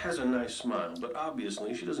 Eris has a nice smile, but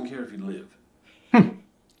obviously she doesn't care if you live. Well,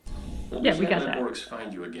 Yeah, we got can't let that. Oryx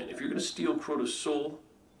find you again. If you're gonna steal Crota's soul,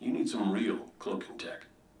 you need some real cloaking tech.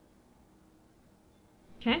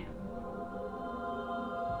 Okay.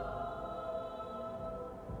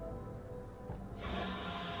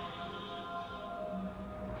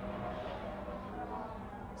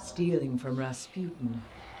 Stealing from Rasputin.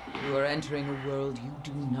 You are entering a world you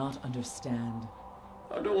do not understand.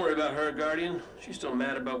 Oh, don't worry about her, Guardian. She's still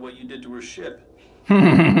mad about what you did to her ship. We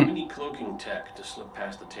need cloaking tech to slip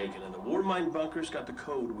past the Taken, and the Warmind bunker's got the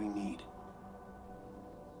code we need.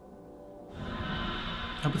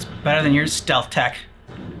 Hope it's better than your stealth tech.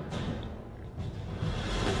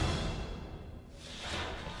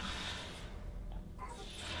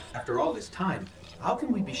 After all this time, how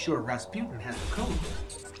can we be sure Rasputin has the code?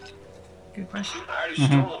 Good question. I already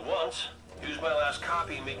stole it once. Used my last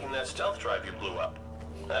copy making that stealth drive you blew up.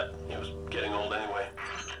 That, it was getting old anyway.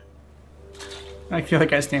 I feel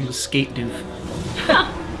like guy's name was Skate Doof.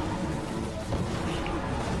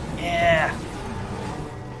 Yeah.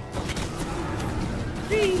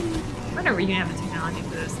 Whenever you can have the technology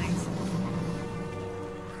for those things.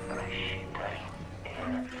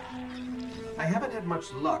 I haven't had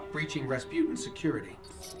much luck breaching Rasputin's security.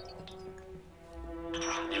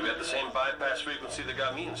 You've got the same bypass frequency that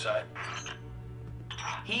got me inside.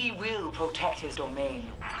 He will protect his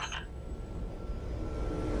domain.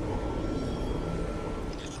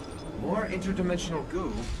 More interdimensional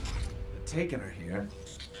goo. The Taken are here.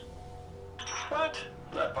 What?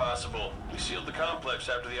 Not possible. We sealed the complex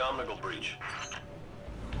after the Omnigal breach.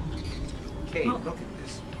 Kate, look at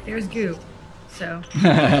this. There's goo. So.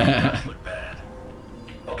 That look bad.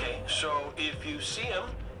 Okay, so if you see him,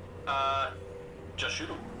 just shoot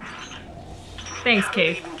him. Thanks, How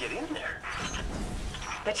Kate. did they even get in there?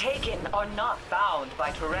 The Taken are not bound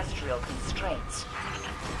by terrestrial constraints.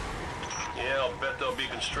 Yeah, I'll bet they'll be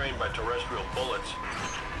constrained by terrestrial bullets.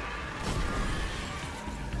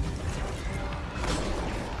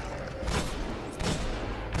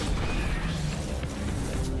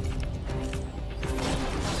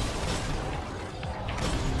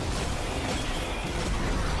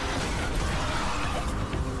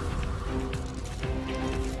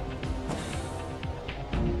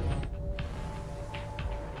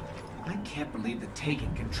 I can't believe the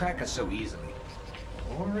Taken can track us so easily.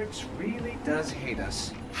 Oryx really does hate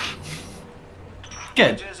us.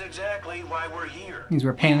 Good. Which is exactly why we're here. Means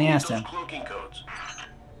we're a pain in the ass Those then. cloaking codes.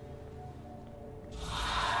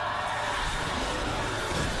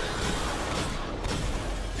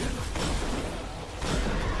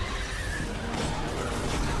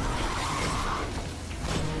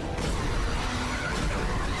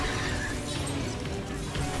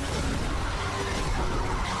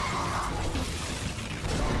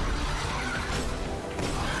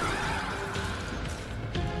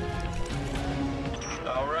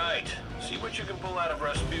 All right. See what you can pull out of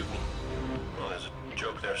Rasputin. Well, there's a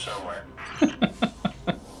joke there somewhere.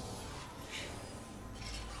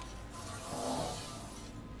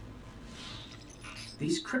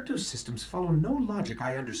 These crypto systems follow no logic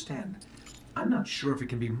I understand. I'm not sure if it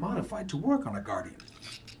can be modified to work on a Guardian.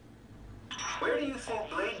 Where do you think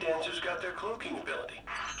blade dancers got their cloaking ability?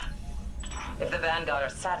 If the Vanguard are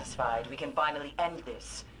satisfied, we can finally end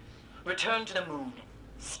this. Return to the moon.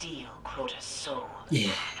 Steal Crota's soul.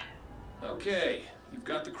 Yeah. Okay, you've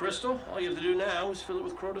got the crystal. All you have to do now is fill it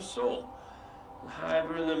with Crota's soul.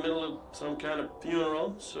 We're in the middle of some kind of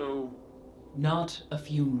funeral, so... Not a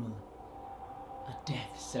funeral. A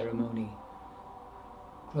death ceremony.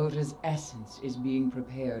 Crota's essence is being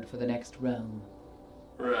prepared for the next realm.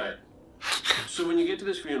 Right. So when you get to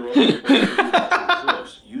this funeral,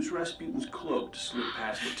 close. Use Rasputin's cloak to slip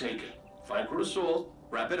past the Taken. Find Crota's soul,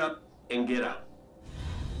 wrap it up, and get out.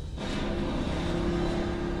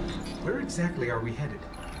 Where exactly are we headed?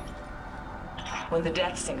 When the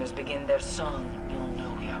Death Singers begin their song, you'll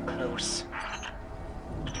know we are close.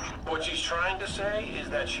 What she's trying to say is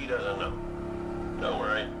that she doesn't know. Don't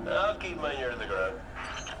worry, I'll keep my ear to the ground.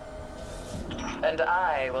 And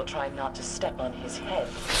I will try not to step on his head.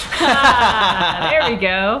 There we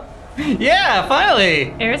go. Yeah,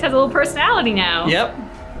 finally. Eris has a little personality now. Yep.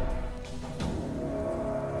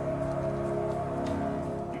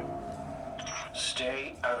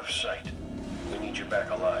 Stay out of sight. We need you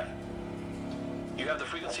back alive. You have the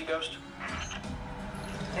frequency, Ghost?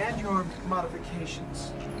 And your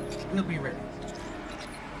modifications. We'll be ready.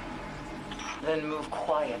 Then move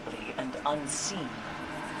quietly and unseen,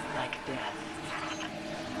 like death.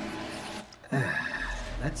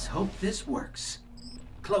 Let's hope this works.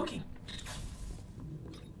 Cloaking.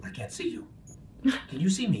 I can't see you. Can you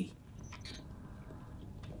see me?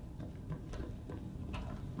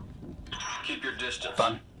 Keep your distance.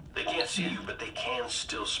 Fun. They can't see you, but they can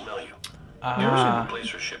still smell you. Ah. Eris can replace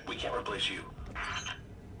her ship. We can't replace you.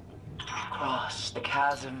 Cross the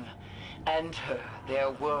chasm, enter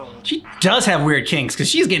their world. She does have weird kinks, because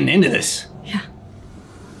she's getting into this. Yeah.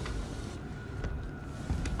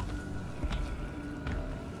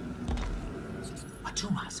 A two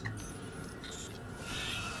mask.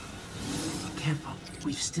 Careful.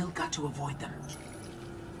 We've still got to avoid them.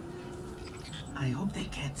 I hope they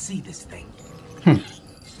can't see this thing. I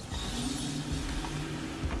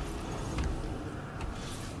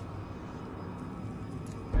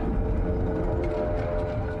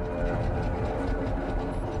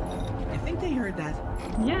think they heard that.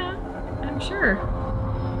 Yeah, I'm sure.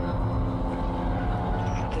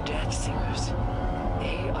 The Death Singers.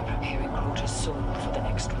 They are preparing Crota's soul for the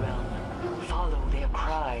next realm. Follow their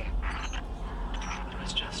cry. It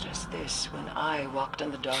was just as this when I walked in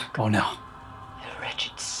the dark. Oh no. Their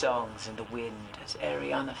wretched songs in the wind as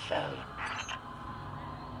Ariana fell.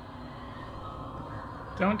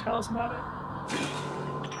 Don't tell us about it.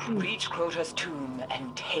 Reach Crota's tomb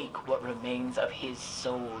and take what remains of his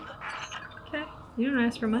soul. Okay. You don't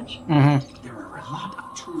ask for much. Mm-hmm. There are a lot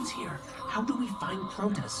of tools here. How do we find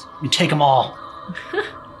Crotus? You take them all.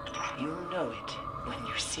 You'll know it when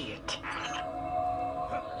you see it.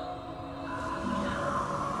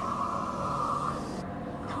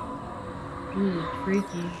 Ooh,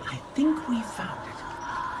 freaky. I think we found it.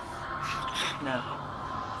 Now,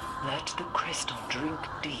 let the crystal drink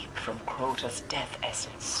deep from Crota's death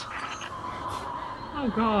essence.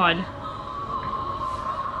 Oh god.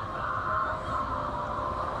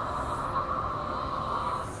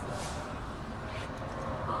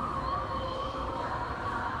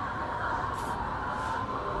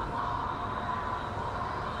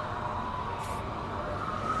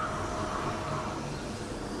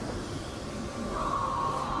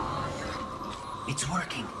 It's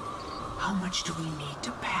working. How much do we need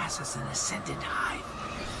to pass as an Ascendant Hive?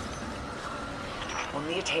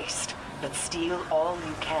 Only a taste, but steal all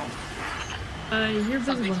you can. You're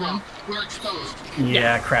visible now. We're exposed.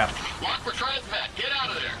 Yeah, crap. Walk for transmat. Get out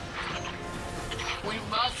of there. We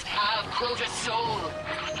must have Crota's soul.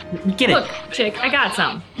 Get it. Look, chick, I got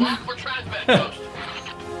some. Walk for transmat, Ghost.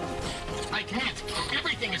 I can't.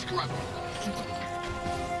 Everything is corrupted.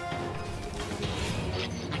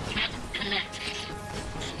 I can't connect.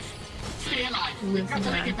 Stay alive. We've got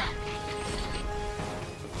to make it back.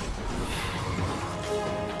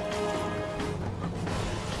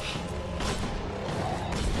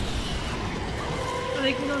 Oh,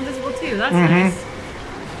 they can go invisible too. That's nice.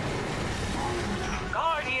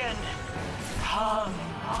 Guardian! Come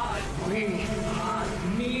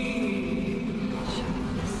with me.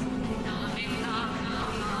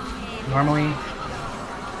 Normally,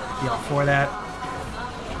 be all for that.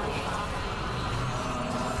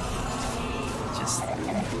 Just.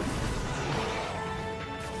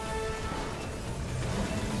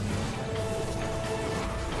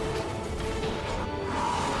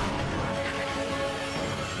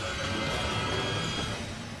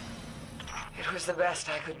 It was the best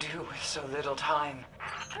I could do with so little time.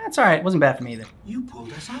 That's alright. It wasn't bad for me either. You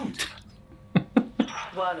pulled us out.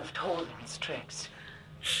 One of Toland's tricks.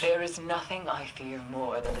 There is nothing I fear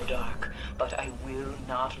more than the dark, but I will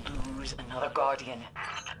not lose another guardian.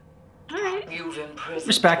 Alright. You've imprisoned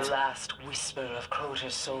Respect. the last whisper of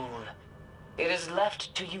Crota's soul. It is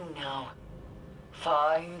left to you now.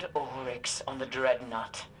 Find Oryx on the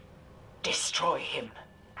Dreadnought. Destroy him.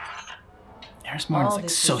 Eris Morgan's All like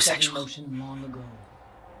this so was set in sexual. motion long ago.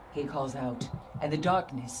 He calls out, and the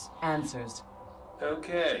darkness answers.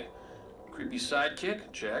 Okay. Creepy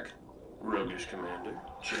sidekick, check. Roguish commander,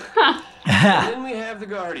 check. And then we have the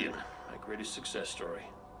Guardian, my greatest success story.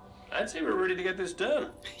 I'd say we're ready to get this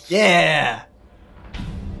done. Yeah.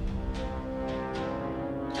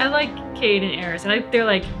 I like Cade and Eris. I like their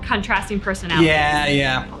like contrasting personalities.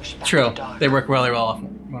 Yeah. True. They work really well off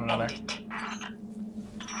one another.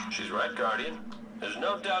 She's right, Guardian. There's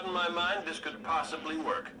no doubt in my mind this could possibly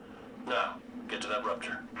work. Now, get to that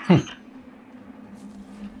rupture. Every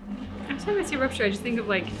time I see Rupture, I just think of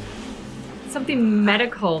like something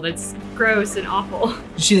medical that's gross and awful. Did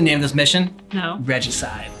you see the name of this mission? No.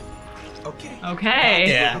 Regicide. Okay. Okay.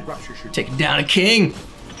 Yeah. Taking down a king.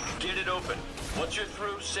 Get it open. Once you're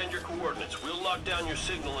through, send your coordinates. We'll lock down your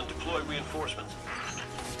signal and deploy reinforcements.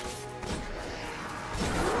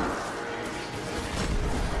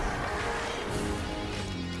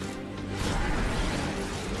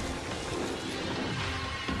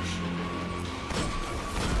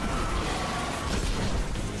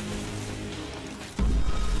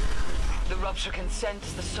 The rupture can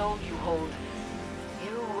sense the soul you hold.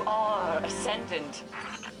 You are Ascendant.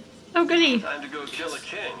 Oh, goody. Time to go kill a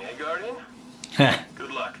king, eh, Guardian?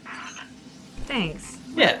 Good luck. Thanks.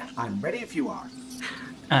 Yeah. I'm ready if you are.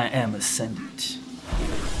 I am Ascendant.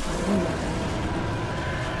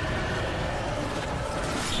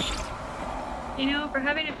 You know, for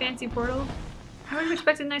having a fancy portal, I would have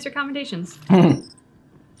expected nicer accommodations.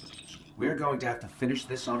 We're going to have to finish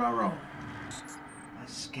this on our own. My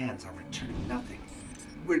scans are returning nothing.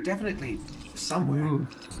 We're definitely somewhere,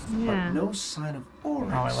 Yeah. but no sign of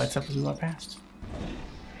Oryx. Oh, it lights up as we walk past.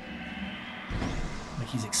 Like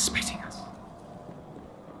he's expecting us.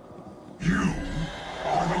 You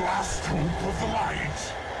are the last hope of the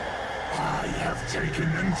light. I have taken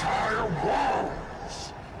entire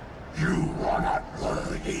worlds. You are not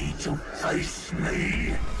worthy to face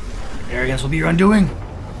me. Arrogance will be your undoing.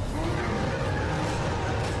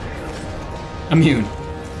 Immune.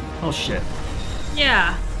 Oh shit.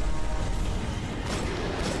 Yeah.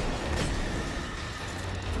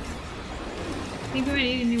 I think we might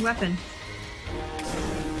need a new weapon.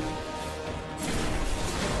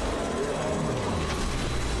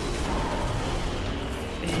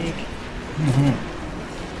 Big.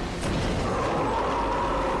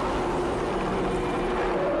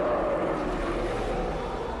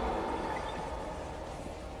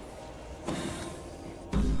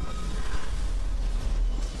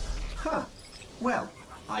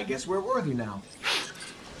 I guess we're worthy now.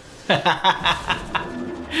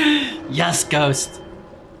 Yes, Ghost.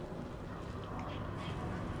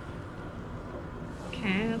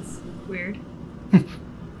 Okay, that's weird.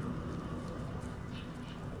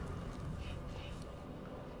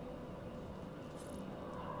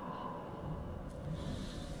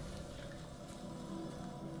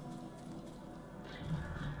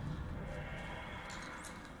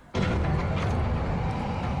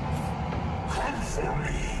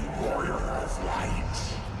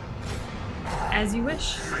 As you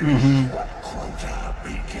wish.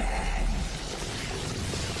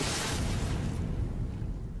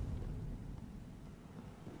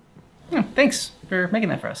 Thanks for making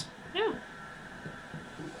that for us. Yeah.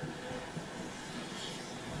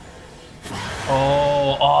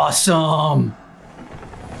 Oh, awesome.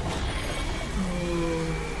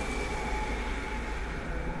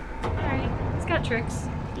 Alright, it's got tricks.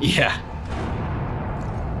 Yeah.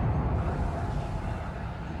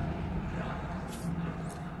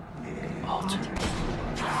 Alter.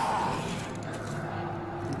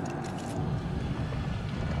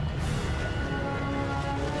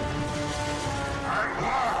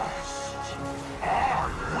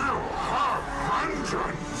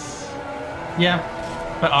 Yeah,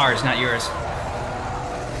 but ours, not yours.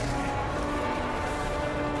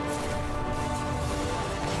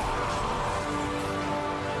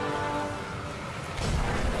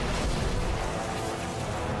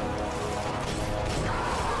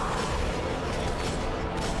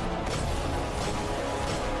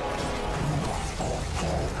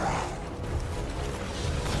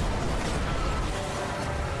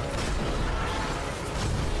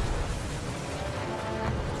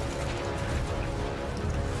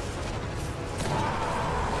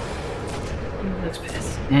 Looks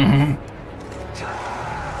pissed. Mm-hmm.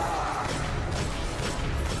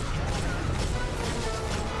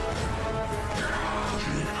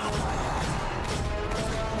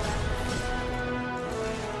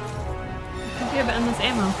 You have endless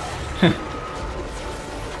ammo.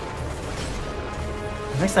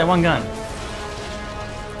 Makes that one gun.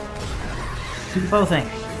 Do the bow thing.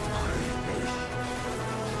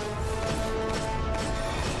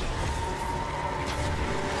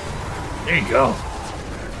 There you go.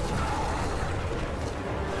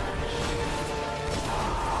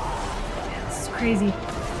 Yeah, this is crazy.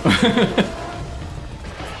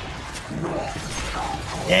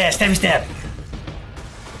 Yeah, stabby stab.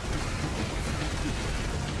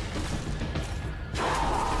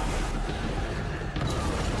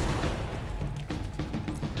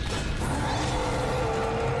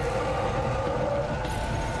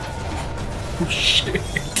 Oh shit.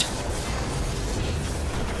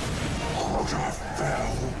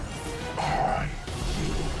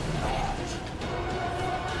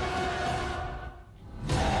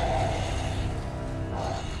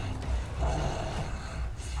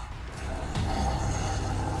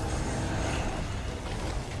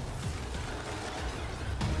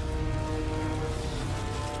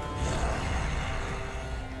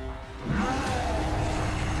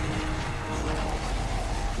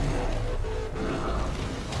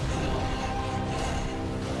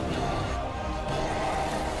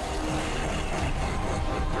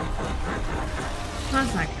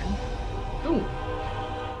 That's not good. Ooh.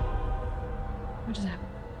 What just happened?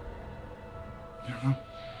 I don't know.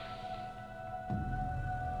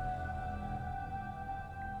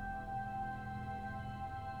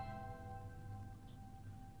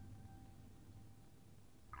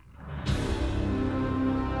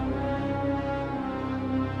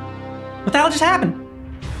 What the hell just happened?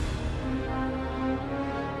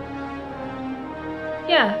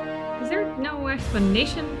 Yeah. Is there no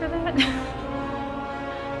explanation for that?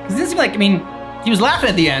 Because this is like, I mean, he was laughing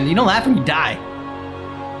at the end. You don't laugh when you die.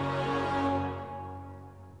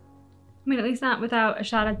 I mean, at least not without a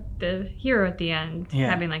shot at the hero at the end. Yeah.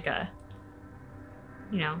 Having like a,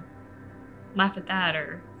 you know, laugh at that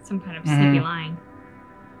or some kind of sneaky line.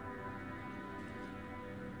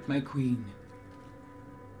 My queen,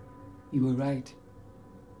 you were right.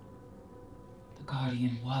 The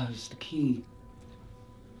Guardian was the key.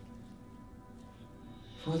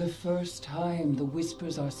 For the first time, the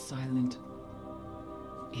whispers are silent.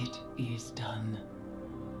 It is done.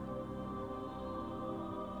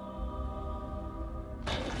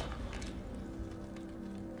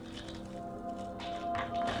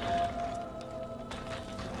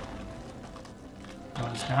 No,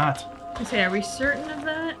 it's not. I say, are we certain of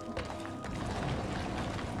that?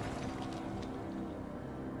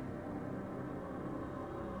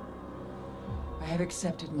 I have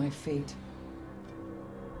accepted my fate.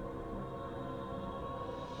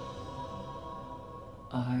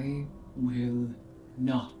 I will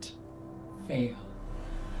not fail.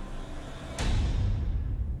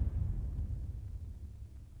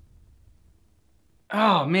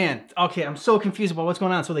 Oh man. Okay, I'm so confused about what's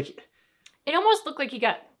going on. So like, it almost looked like he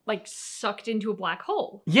got like sucked into a black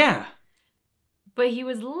hole. Yeah. But he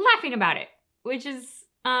was laughing about it, which is,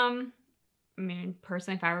 I mean,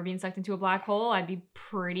 personally, if I were being sucked into a black hole, I'd be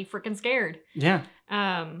pretty freaking scared. Yeah.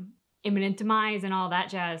 Imminent demise and all that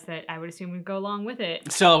jazz that I would assume would go along with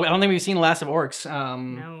it. So I don't think we've seen the last of orcs.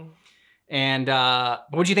 No. And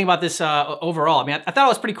what do you think about this overall? I mean, I thought it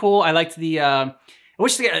was pretty cool. I liked the. I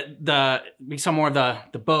wish we saw more of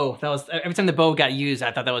the bow. That was every time the bow got used,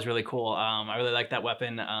 I thought that was really cool. I really liked that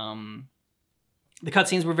weapon. The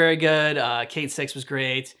cutscenes were very good. Cade 6 was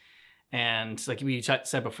great, and like we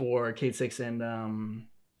said before, Cade 6 and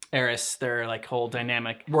Eris, their like whole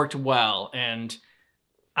dynamic worked well. And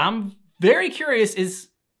I'm very curious: is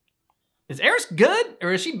Eris good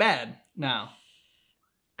or is she bad now?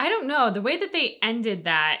 I don't know. The way that they ended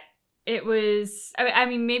that, it was, I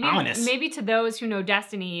mean, maybe to those who know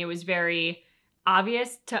Destiny, it was very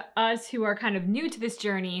obvious. To us who are kind of new to this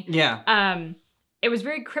journey, yeah. It was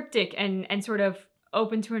very cryptic and sort of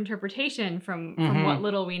open to interpretation from what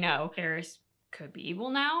little we know. Eris could be evil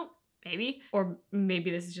now, maybe. Or maybe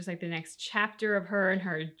this is just like the next chapter of her and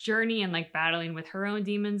her journey and like battling with her own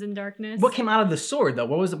demons and darkness. What came out of the sword though?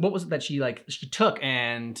 What was it that she took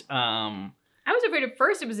and I was afraid at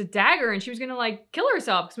first it was a dagger and she was gonna like kill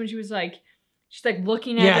herself, because when she's like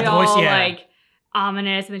looking at it all like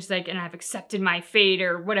ominous, and then she's like, and I've accepted my fate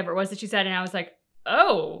or whatever it was that she said, and I was like,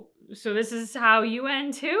 oh, so this is how you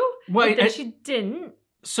end too? Well, but she didn't.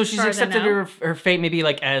 So she's accepted her fate, maybe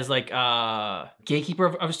like as like gatekeeper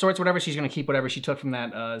of sorts, whatever. She's gonna keep whatever she took from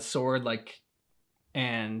that sword, like,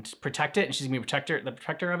 and protect it, and she's gonna be the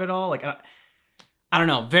protector of it all. Like, I don't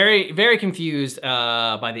know. Very, very confused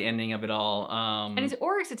by the ending of it all. And is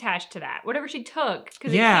Oryx attached to that? Whatever she took,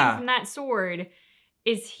 because it came from that sword.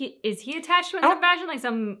 Is he attached to it in some fashion? Like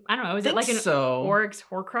some, I don't know. Is it like an Oryx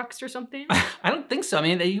Horcrux or something? I don't think so. I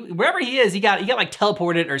mean, wherever he is, he got like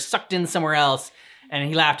teleported or sucked in somewhere else, and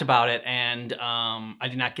he laughed about it. And I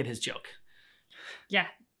did not get his joke. Yeah,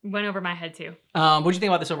 went over my head too. What do you think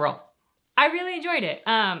about this overall? I really enjoyed it.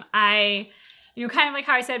 You know, kind of like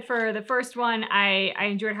how I said for the first one, I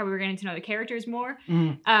enjoyed how we were getting to know the characters more.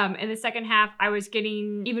 Mm-hmm. In the second half, I was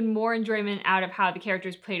getting even more enjoyment out of how the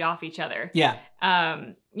characters played off each other. Yeah.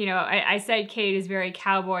 You know, I said Cade is very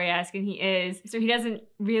cowboy-esque, and he is. So he doesn't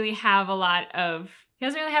really have a lot of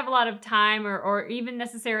time or even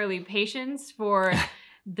necessarily patience for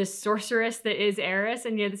the sorceress that is Eris.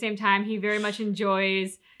 And yet at the same time, he very much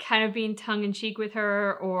enjoys kind of being tongue-in-cheek with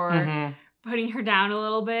her or putting her down a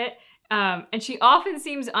little bit. And she often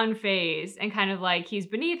seems unfazed and kind of like he's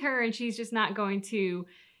beneath her and she's just not going to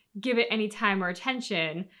give it any time or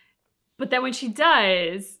attention. But then when she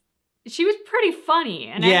does, she was pretty funny.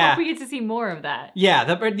 And I hope we get to see more of that. Yeah,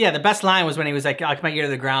 the best line was when he was like, I'll come my ear to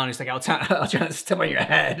the ground. He's like, I'll try to step on your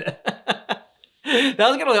head. That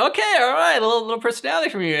was gonna be like, okay, all right, a little personality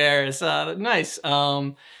from you, Eris. Nice.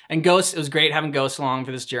 And Ghost, it was great having Ghost along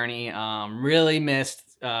for this journey. Really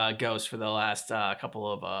missed Ghost for the last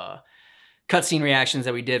couple of cutscene reactions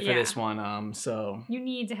that we did for this one. So you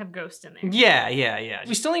need to have Ghost in there. Yeah.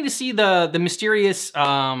 We still need to see the mysterious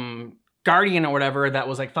Guardian or whatever that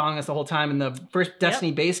was like following us the whole time in the first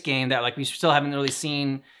Destiny base game that like we still haven't really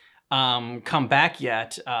seen come back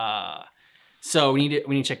yet. So we need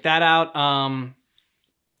to check that out.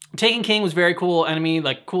 Taken King was very cool enemy,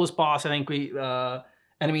 like coolest boss I think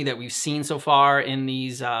enemy that we've seen so far in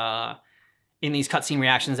these cutscene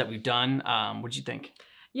reactions that we've done. What'd you think?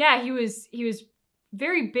 Yeah, he was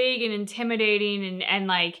very big and intimidating, and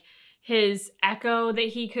like his echo that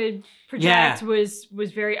he could project was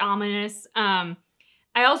very ominous. I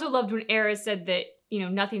also loved when Eris said that, you know,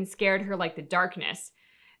 nothing scared her like the darkness.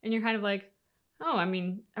 And you're kind of like, oh, I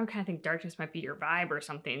mean, I kind of think darkness might be your vibe or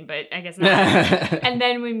something, but I guess not. And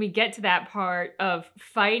then when we get to that part of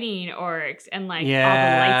fighting Oryx and like all the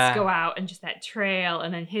lights go out and just that trail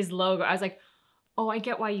and then his logo, I was like, oh, I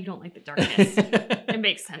get why you don't like the darkness. It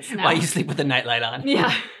makes sense now. Why you sleep with the nightlight on.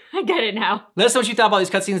 Yeah, I get it now. Let us know what you thought about these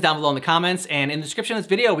cutscenes down below in the comments. And in the description of this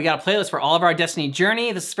video, we got a playlist for all of our Destiny journey.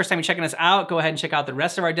 If this is the first time you're checking us out, go ahead and check out the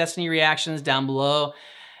rest of our Destiny reactions down below.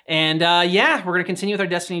 And yeah, we're going to continue with our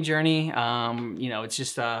Destiny journey. You know, it's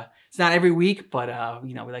just, it's not every week, but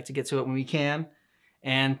you know, we like to get to it when we can.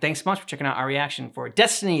 And thanks so much for checking out our reaction for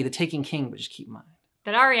Destiny, the Taken King, but just keep in mind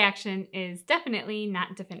that our reaction is definitely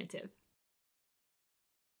not definitive.